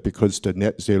Australia because the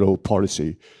net zero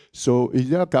policy. So is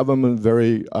their government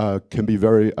can be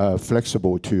very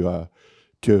flexible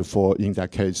for in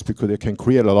that case, because they can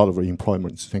create a lot of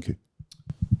employment? Thank you.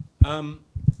 So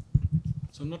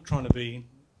I'm not trying to be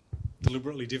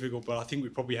deliberately difficult, but I think we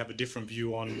probably have a different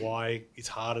view on why it's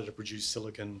harder to produce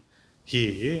silicon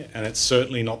here, and it's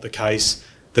certainly not the case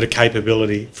that a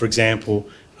capability, for example,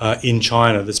 in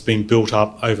China that's been built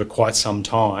up over quite some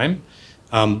time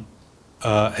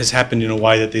has happened in a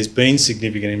way that there's been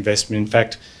significant investment. In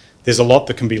fact, there's a lot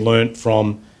that can be learnt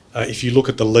from if you look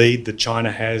at the lead that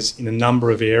China has in a number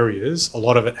of areas, a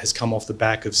lot of it has come off the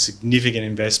back of significant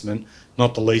investment,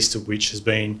 not the least of which has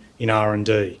been in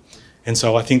R&D. And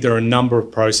so I think there are a number of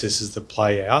processes that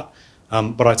play out,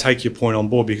 but I take your point on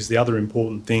board, because the other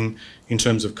important thing in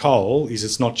terms of coal is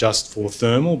it's not just for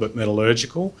thermal but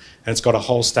metallurgical, and it's got a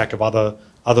whole stack of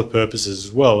other purposes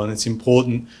as well. And it's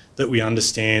important that we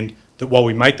understand that while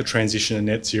we make the transition to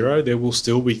net zero, there will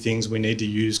still be things we need to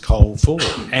use coal for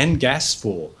and gas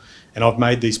for. And I've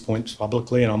made these points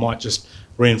publicly, and I might just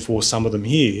reinforce some of them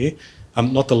here,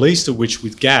 not the least of which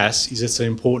with gas is it's an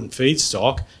important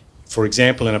feedstock, for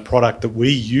example, in a product that we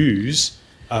use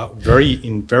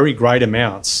in very great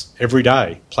amounts every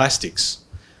day, plastics.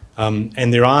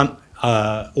 And there aren't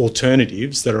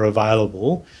alternatives that are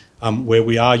available where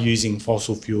we are using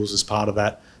fossil fuels as part of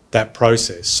that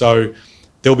process. So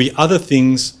there'll be other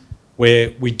things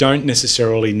where we don't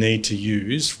necessarily need to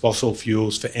use fossil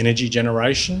fuels for energy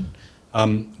generation,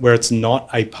 where it's not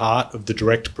a part of the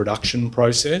direct production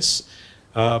process.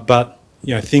 But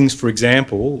things, for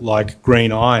example, like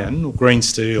green iron or green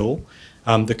steel,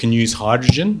 that can use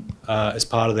hydrogen as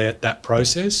part of that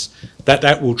process,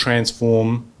 that will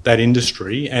transform that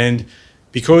industry. And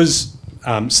because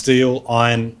steel,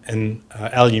 iron and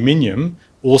aluminium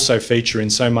also feature in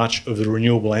so much of the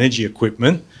renewable energy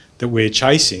equipment that we're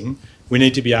chasing, we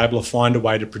need to be able to find a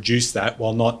way to produce that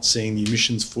while not seeing the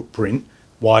emissions footprint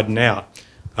widen out.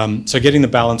 So getting the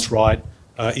balance right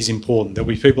is important. There'll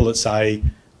be people that say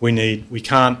we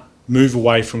can't move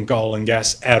away from coal and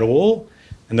gas at all,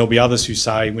 and there'll be others who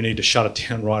say we need to shut it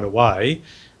down right away.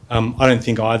 I don't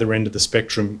think either end of the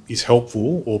spectrum is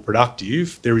helpful or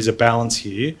productive. There is a balance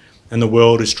here, and the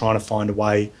world is trying to find a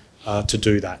way to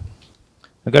do that.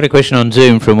 I've got a question on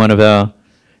Zoom from one of our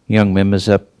young members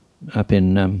up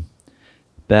in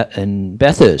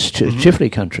Bathurst,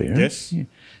 Chifley country, right? Yes. Yeah.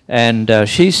 And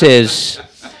she says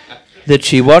that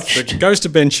she watched... It goes to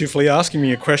Ben Chifley asking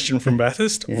me a question from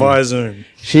Bathurst via Zoom.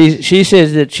 She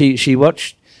says that she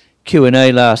watched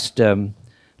Q&A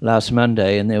last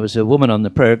Monday, and there was a woman on the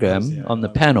program, on the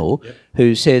panel,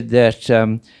 who said that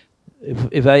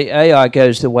if AI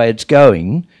goes the way it's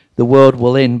going, the world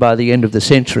will end by the end of the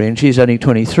century, and she's only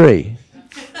 23.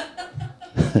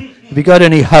 Have you got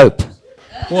any hope?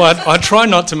 Well, I try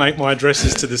not to make my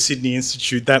addresses to the Sydney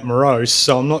Institute that morose,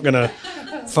 so I'm not going to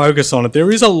focus on it. There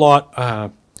is a lot...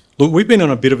 look, we've been on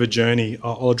a bit of a journey.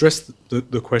 I'll address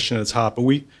the question at its heart, but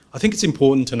I think it's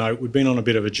important to note we've been on a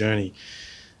bit of a journey.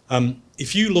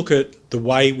 If you look at the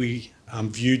way we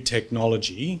viewed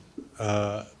technology,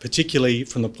 particularly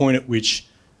from the point at which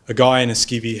a guy in a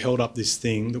skivvy held up this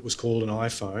thing that was called an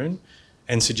iPhone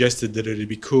and suggested that it'd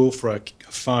be cool for a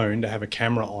phone to have a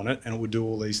camera on it and it would do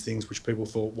all these things which people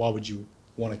thought, why would you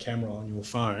want a camera on your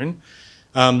phone?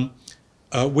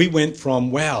 We went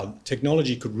from, wow,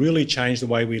 technology could really change the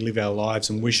way we live our lives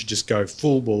and we should just go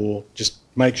full bore, just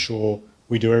make sure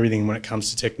we do everything when it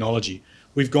comes to technology.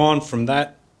 We've gone from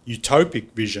that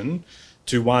utopic vision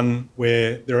to one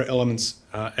where there are elements,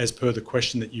 as per the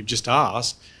question that you've just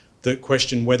asked, that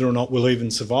question whether or not we'll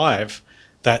even survive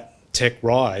that tech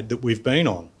ride that we've been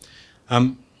on.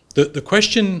 The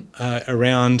question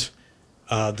around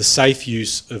the safe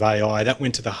use of AI, that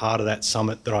went to the heart of that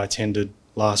summit that I attended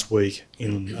last week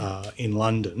in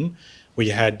London, where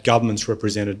you had governments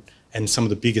represented and some of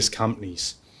the biggest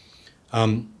companies.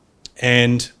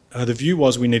 The view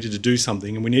was we needed to do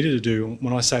something, and we needed to do,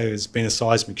 when I say there's been a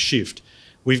seismic shift,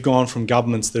 we've gone from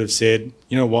governments that have said,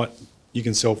 you know what, you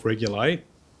can self-regulate,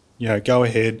 go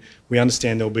ahead, we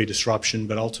understand there'll be disruption,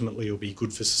 but ultimately it'll be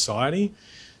good for society,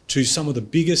 to some of the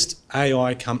biggest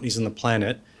AI companies on the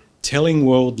planet telling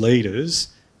world leaders,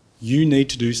 you need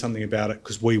to do something about it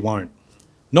because we won't.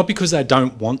 Not because they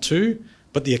don't want to,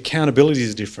 but the accountability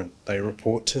is different. They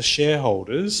report to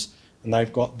shareholders and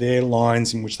they've got their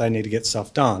lines in which they need to get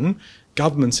stuff done.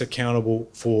 Government's accountable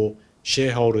for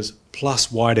shareholders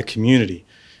plus wider community.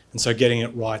 And so getting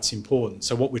it right's important.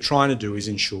 So what we're trying to do is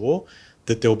ensure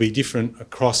that there'll be different,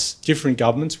 across different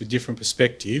governments with different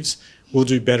perspectives, we'll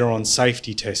do better on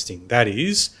safety testing. That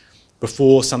is,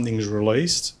 before something is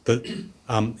released, that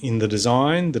in the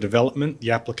design, the development,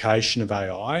 the application of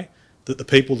AI, that the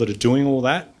people that are doing all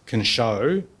that can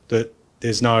show that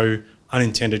there's no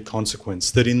unintended consequence,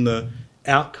 that in the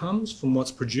outcomes from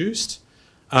what's produced,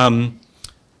 that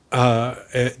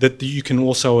you can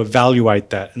also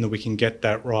evaluate that and that we can get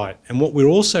that right. And what we're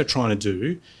also trying to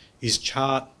do is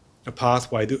chart a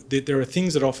pathway. There are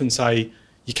things that often say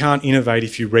you can't innovate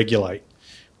if you regulate.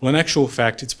 Well, in actual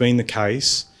fact, it's been the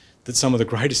case that some of the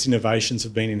greatest innovations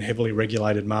have been in heavily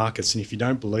regulated markets. And if you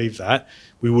don't believe that,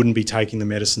 we wouldn't be taking the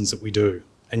medicines that we do.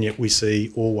 And yet we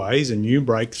see always a new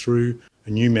breakthrough, a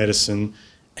new medicine,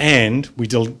 and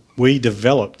we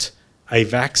developed a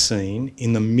vaccine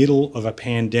in the middle of a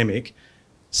pandemic,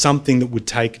 something that would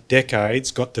take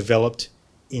decades, got developed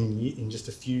in just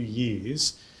a few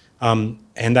years, and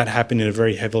that happened in a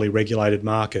very heavily regulated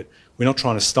market. We're not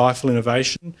trying to stifle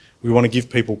innovation. We want to give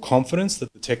people confidence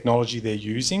that the technology they're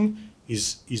using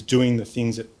is doing the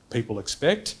things that people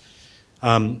expect,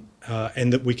 and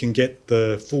that we can get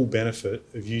the full benefit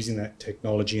of using that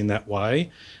technology in that way,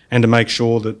 and to make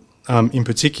sure that, in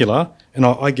particular, and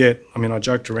I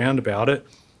joked around about it,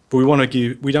 but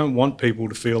we don't want people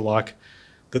to feel like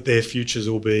that their futures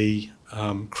will be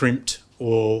crimped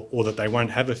or that they won't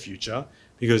have a future,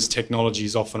 because technology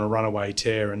is often a runaway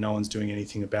tear and no one's doing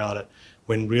anything about it,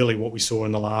 when really what we saw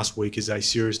in the last week is a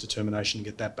serious determination to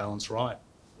get that balance right.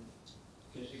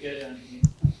 There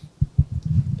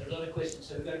are a lot of questions,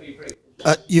 so we've got to be brief.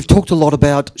 You've talked a lot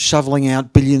about shoveling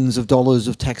out billions of dollars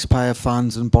of taxpayer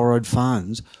funds and borrowed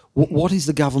funds. What is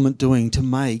the government doing to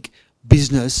make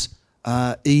business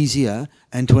easier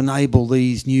and to enable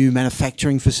these new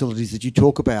manufacturing facilities that you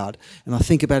talk about. And I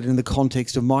think about it in the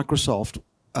context of Microsoft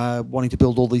wanting to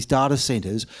build all these data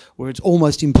centres, where it's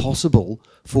almost impossible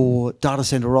for data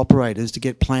centre operators to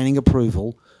get planning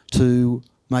approval to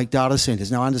make data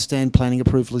centres. Now, I understand planning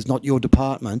approval is not your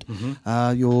department,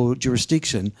 your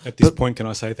jurisdiction. At this point, can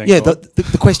I say thank Yeah, God?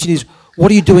 the question is, what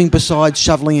are you doing besides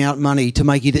shoveling out money to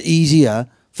make it easier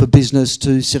for business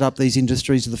to set up these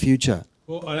industries of the future?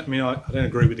 Well, I don't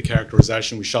agree with the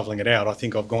characterisation with shoveling it out. I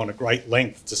think I've gone a great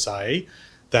length to say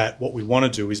that what we want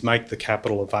to do is make the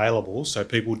capital available so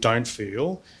people don't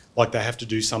feel like they have to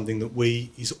do something that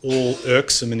is all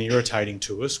irksome and irritating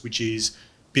to us, which is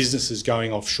businesses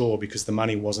going offshore because the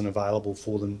money wasn't available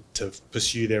for them to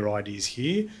pursue their ideas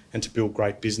here and to build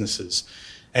great businesses.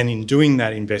 And in doing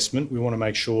that investment, we want to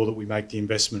make sure that we make the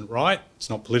investment right. It's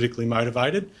not politically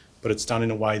motivated, but it's done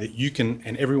in a way that you can,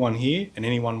 and everyone here and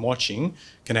anyone watching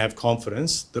can have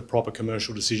confidence that proper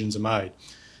commercial decisions are made.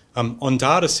 On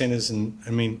data centres,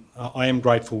 and I am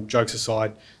grateful, jokes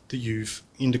aside, that you've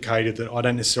indicated that I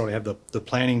don't necessarily have the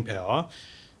planning power,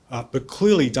 but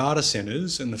clearly data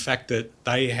centres and the fact that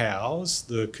they house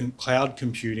the cloud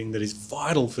computing that is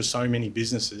vital for so many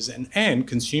businesses and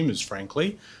consumers,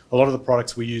 frankly. A lot of the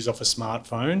products we use off a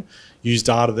smartphone use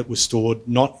data that was stored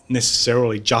not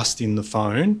necessarily just in the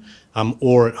phone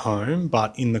or at home,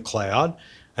 but in the cloud,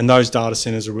 and those data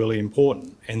centres are really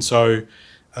important. And so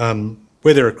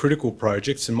where there are critical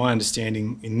projects, and my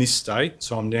understanding in this state,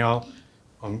 so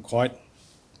I'm quite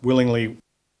willingly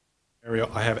area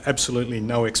I have absolutely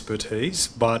no expertise,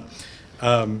 but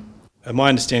my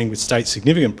understanding with state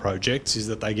significant projects is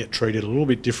that they get treated a little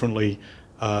bit differently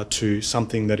to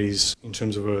something that is in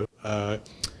terms of a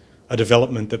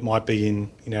development that might be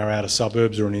in our outer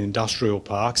suburbs or in an industrial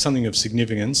park. Something of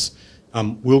significance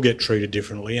will get treated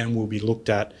differently and will be looked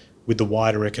at with the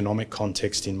wider economic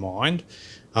context in mind.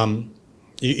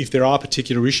 If there are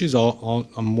particular issues,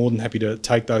 I'm more than happy to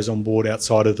take those on board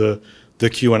outside of the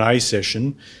Q&A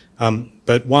session.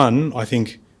 But one, I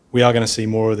think we are going to see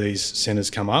more of these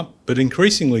centres come up, but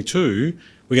increasingly too,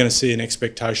 we're going to see an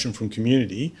expectation from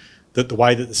community that the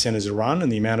way that the centres are run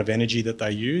and the amount of energy that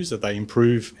they use, that they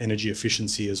improve energy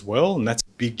efficiency as well. And that's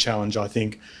a big challenge, I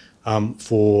think,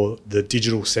 for the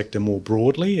digital sector more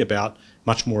broadly, about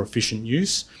much more efficient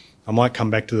use. I might come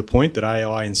back to the point that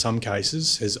AI in some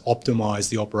cases has optimised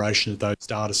the operation of those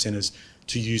data centres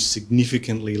to use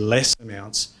significantly less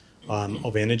amounts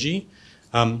of energy.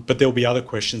 But there'll be other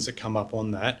questions that come up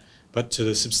on that. But to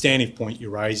the substantive point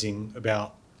you're raising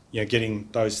about getting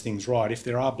those things right, if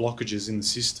there are blockages in the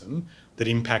system that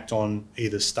impact on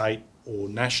either state or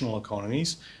national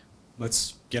economies,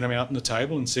 let's get them out on the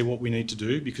table and see what we need to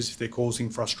do, because if they're causing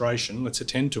frustration, let's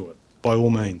attend to it, by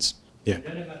all means. Yeah. We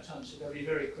don't have much time, so they'll be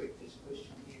very quick. There's a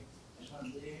question here. There's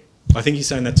one there. I think he's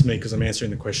saying that to me because I'm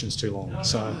answering the questions too long.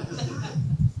 So.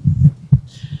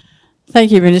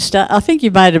 Thank you, Minister. I think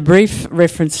you made a brief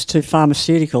reference to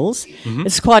pharmaceuticals. Mm-hmm.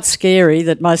 It's quite scary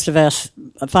that most of our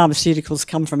pharmaceuticals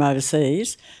come from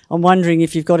overseas. I'm wondering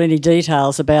if you've got any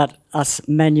details about us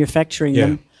manufacturing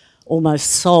them almost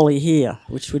solely here,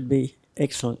 which would be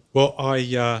excellent. Well,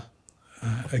 I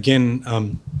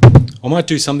might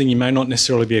do something you may not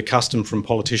necessarily be accustomed from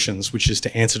politicians, which is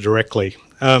to answer directly.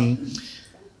 I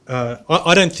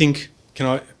don't think, can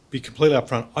I be completely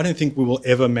upfront, I don't think we will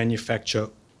ever manufacture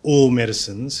all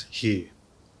medicines here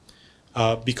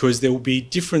because there will be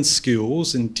different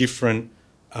skills and different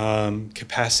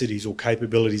capacities or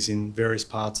capabilities in various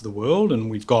parts of the world, and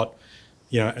we've got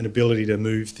an ability to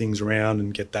move things around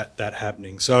and get that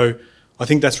happening. So I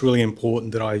think that's really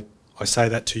important that I say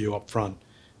that to you up front.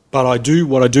 But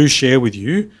what I do share with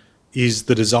you is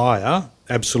the desire,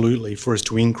 absolutely, for us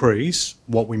to increase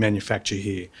what we manufacture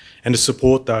here and to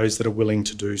support those that are willing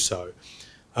to do so.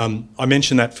 I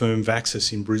mentioned that firm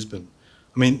Vaxxus in Brisbane.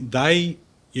 I mean,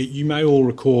 you may all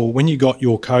recall when you got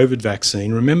your COVID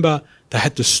vaccine, remember they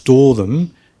had to store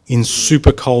them in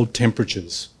super cold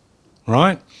temperatures,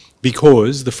 right?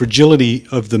 Because the fragility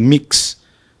of the mix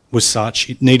was such,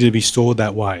 it needed to be stored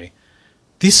that way.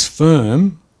 This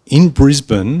firm in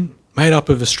Brisbane, made up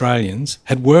of Australians,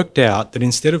 had worked out that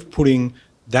instead of putting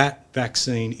that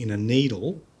vaccine in a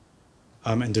needle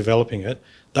and developing it,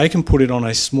 they can put it on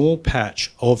a small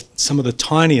patch of some of the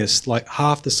tiniest, like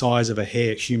half the size of a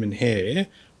human hair,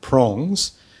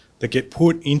 prongs that get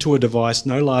put into a device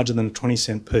no larger than a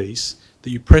 20-cent piece that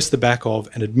you press the back of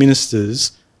and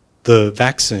administers the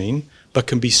vaccine, but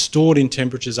can be stored in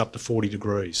temperatures up to 40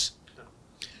 degrees.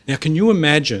 Now, can you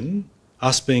imagine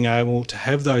us being able to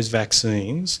have those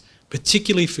vaccines,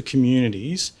 particularly for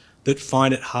communities that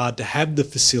find it hard to have the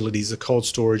facilities, the cold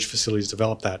storage facilities,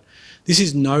 develop that. This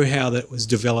is know-how that was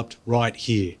developed right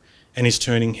here and is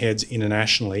turning heads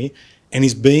internationally and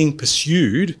is being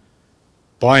pursued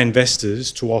by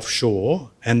investors to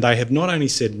offshore, and they have not only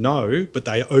said no, but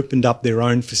they opened up their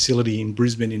own facility in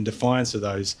Brisbane in defiance of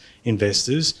those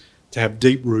investors to have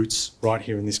deep roots right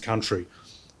here in this country.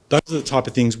 Those are the type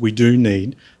of things we do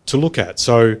need to look at.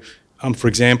 So, for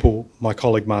example, my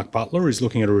colleague Mark Butler is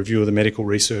looking at a review of the Medical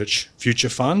Research Future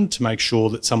Fund to make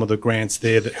sure that some of the grants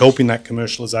there that help in that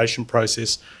commercialisation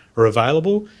process are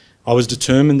available. I was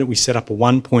determined that we set up a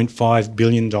 $1.5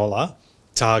 billion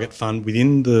target fund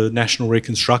within the National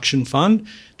Reconstruction Fund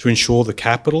to ensure the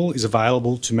capital is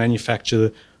available to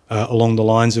manufacture along the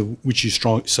lines of which you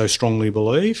so strongly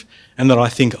believe, and that I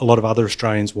think a lot of other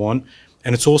Australians want.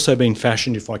 And it's also been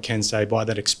fashioned, if I can say, by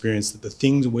that experience that the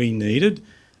things we needed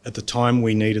at the time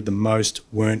we needed the most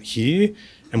weren't here,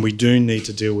 and we do need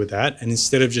to deal with that. And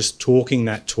instead of just talking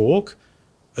that talk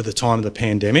at the time of the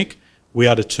pandemic, we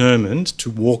are determined to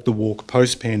walk the walk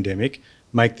post-pandemic,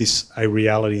 make this a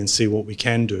reality and see what we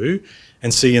can do,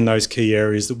 and see in those key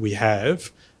areas that we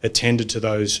have attended to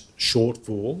those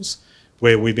shortfalls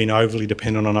where we've been overly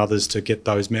dependent on others to get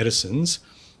those medicines.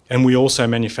 And we also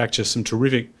manufacture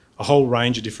a whole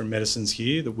range of different medicines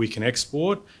here that we can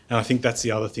export. And I think that's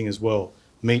the other thing as well.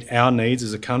 Meet our needs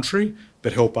as a country,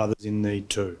 but help others in need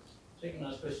too. Second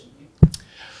last question.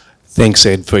 Thanks,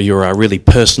 Ed, for your really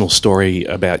personal story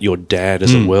about your dad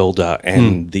as a welder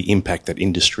and the impact that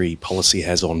industry policy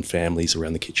has on families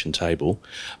around the kitchen table.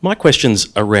 My question's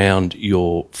around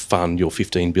your fund, your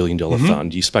 $15 billion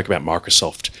fund. You spoke about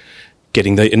Microsoft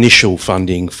getting the initial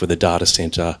funding for the data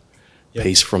centre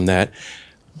piece from that.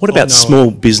 What about small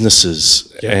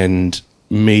businesses and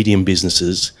medium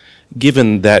businesses,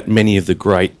 given that many of the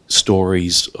great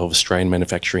stories of Australian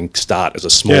manufacturing start as a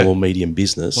small or medium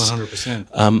business?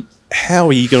 100%. How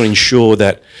are you going to ensure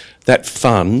that that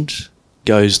fund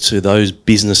goes to those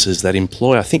businesses that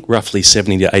employ, I think, roughly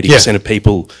 70 to 80% of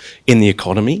people in the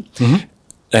economy,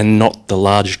 and not the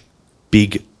large,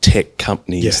 big tech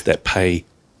companies that pay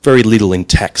very little in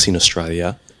tax in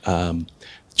Australia?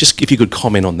 Just if you could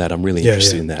comment on that, I'm really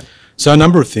interested in that. So a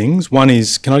number of things. One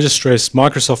is, can I just stress,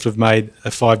 Microsoft have made a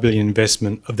 $5 billion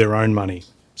investment of their own money.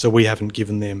 So we haven't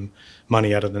given them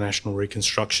money out of the National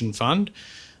Reconstruction Fund.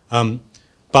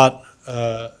 But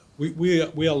we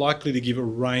are likely to give a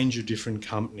range of different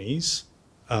companies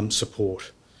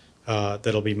support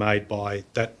that'll be made by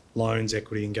that loans,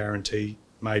 equity and guarantee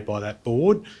made by that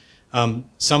board. Some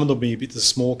of them will be a bit the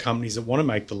small companies that want to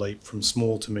make the leap from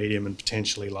small to medium and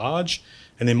potentially large.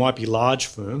 And there might be large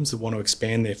firms that want to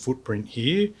expand their footprint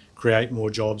here, create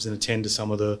more jobs and attend to some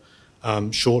of the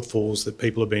shortfalls that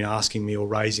people have been asking me or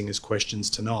raising as questions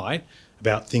tonight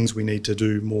about things we need to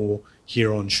do more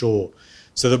here on shore.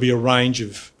 So there'll be a range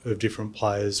of different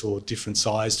players or different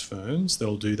sized firms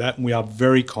that'll do that. And we are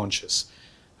very conscious.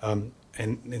 And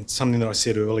something that I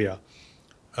said earlier,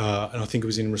 and I think it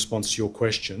was in response to your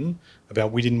question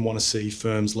about we didn't want to see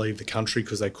firms leave the country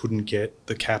because they couldn't get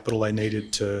the capital they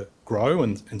needed to grow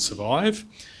and survive.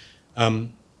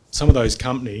 Some of those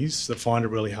companies that find it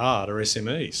really hard are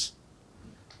SMEs.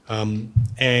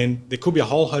 And there could be a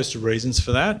whole host of reasons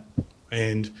for that.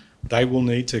 And they will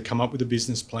need to come up with a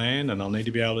business plan, and they'll need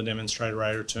to be able to demonstrate a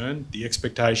rate of return. The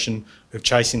expectation of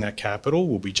chasing that capital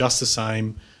will be just the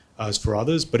same as for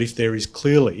others. But if there is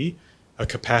clearly a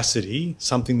capacity,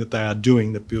 something that they are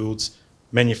doing that builds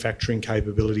manufacturing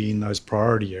capability in those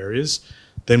priority areas,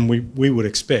 then we would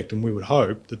expect and we would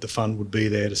hope that the fund would be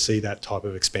there to see that type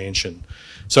of expansion.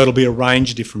 So it'll be a range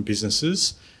of different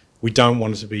businesses. We don't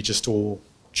want it to be just all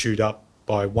chewed up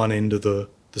by one end of the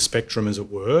spectrum, as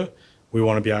it were. We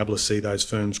want to be able to see those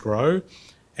firms grow.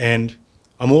 And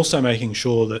I'm also making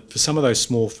sure that for some of those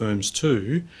small firms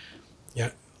too,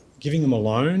 giving them a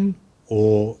loan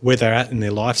or where they're at in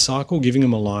their life cycle, giving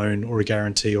them a loan or a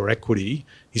guarantee or equity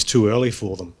is too early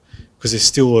for them because they're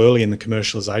still early in the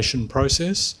commercialisation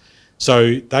process.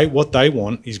 So what they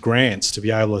want is grants to be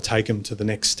able to take them to the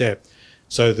next step.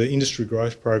 So the industry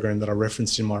growth program that I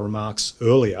referenced in my remarks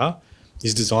earlier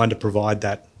is designed to provide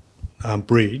that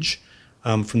bridge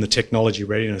from the technology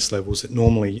readiness levels that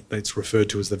normally it's referred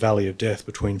to as the valley of death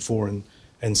between 4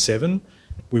 and 7.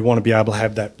 We want to be able to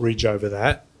have that bridge over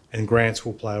that, and grants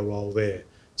will play a role there.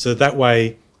 So that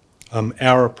way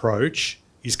our approach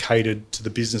is catered to the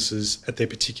businesses at their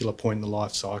particular point in the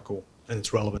life cycle, and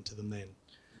it's relevant to them then.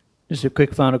 Just a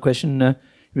quick final question. If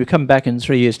you come back in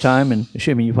 3 years' time, and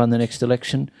assuming you've won the next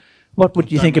election, what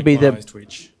would you think would be the...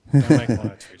 Don't make my eyes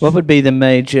twitch. What would be the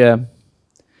major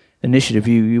initiative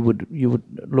you would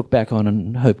look back on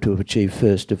and hope to have achieved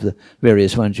first of the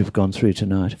various ones you've gone through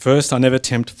tonight? First, I never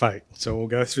tempt fate. So we'll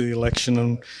go through the election,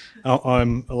 and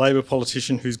I'm a Labor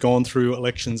politician who's gone through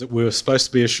elections that were supposed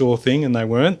to be a sure thing and they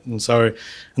weren't. And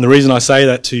the reason I say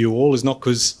that to you all is not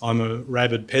because I'm a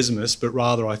rabid pessimist, but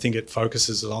rather I think it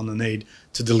focuses on the need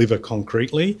to deliver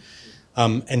concretely.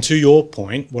 And to your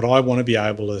point, what I want to be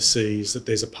able to see is that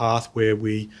there's a path where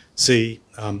we see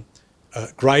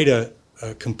greater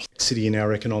complexity in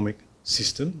our economic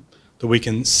system, that we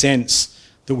can sense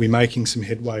that we're making some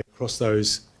headway across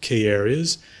those key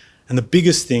areas. And the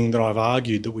biggest thing that I've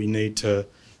argued that we need to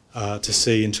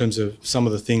see in terms of some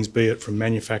of the things, be it from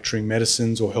manufacturing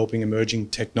medicines or helping emerging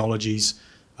technologies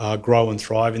grow and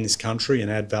thrive in this country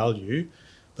and add value.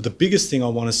 But the biggest thing I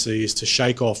want to see is to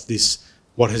shake off this,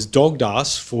 what has dogged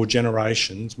us for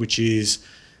generations, which is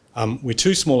we're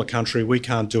too small a country, we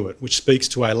can't do it, which speaks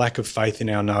to a lack of faith in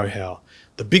our know-how.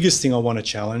 The biggest thing I want to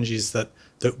challenge is that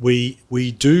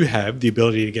we do have the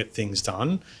ability to get things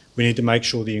done. We need to make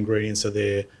sure the ingredients are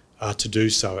there to do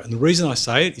so. And the reason I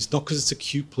say it is not because it's a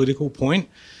cute political point,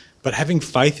 but having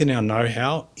faith in our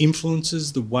know-how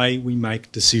influences the way we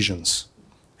make decisions,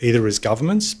 either as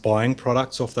governments buying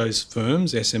products off those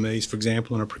firms, SMEs, for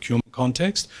example, in a procurement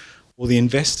context, or the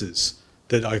investors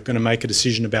that are going to make a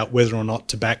decision about whether or not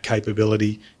to back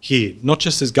capability here, not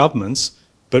just as governments,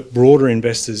 but broader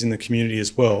investors in the community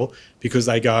as well, because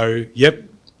they go, yep,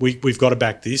 we've got to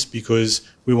back this because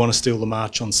we want to steal the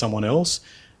march on someone else.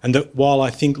 And that while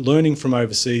I think learning from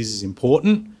overseas is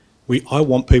important, I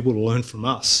want people to learn from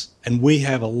us. And we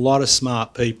have a lot of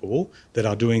smart people that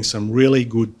are doing some really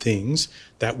good things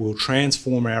that will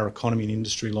transform our economy and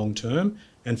industry long term.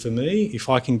 And for me, if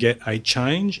I can get a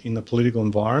change in the political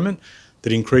environment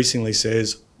that increasingly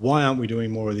says, why aren't we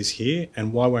doing more of this here?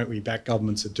 And why won't we back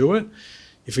governments that do it?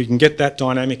 If we can get that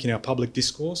dynamic in our public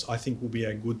discourse, I think will be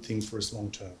a good thing for us long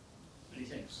term. Many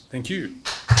thanks. Thank you.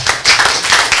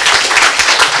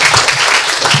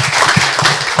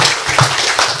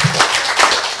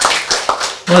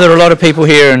 Well, there are a lot of people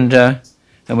here, and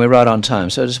we're right on time.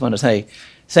 So I just want to say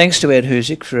thanks to Ed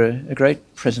Husic for a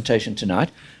great presentation tonight.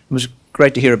 It was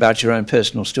great to hear about your own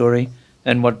personal story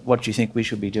and what you think we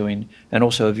should be doing, and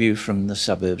also a view from the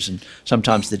suburbs and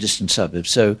sometimes the distant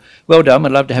suburbs. So well done.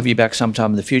 I'd love to have you back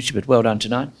sometime in the future, but well done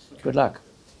tonight. Good luck.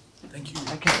 Thank you.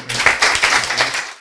 Thank you.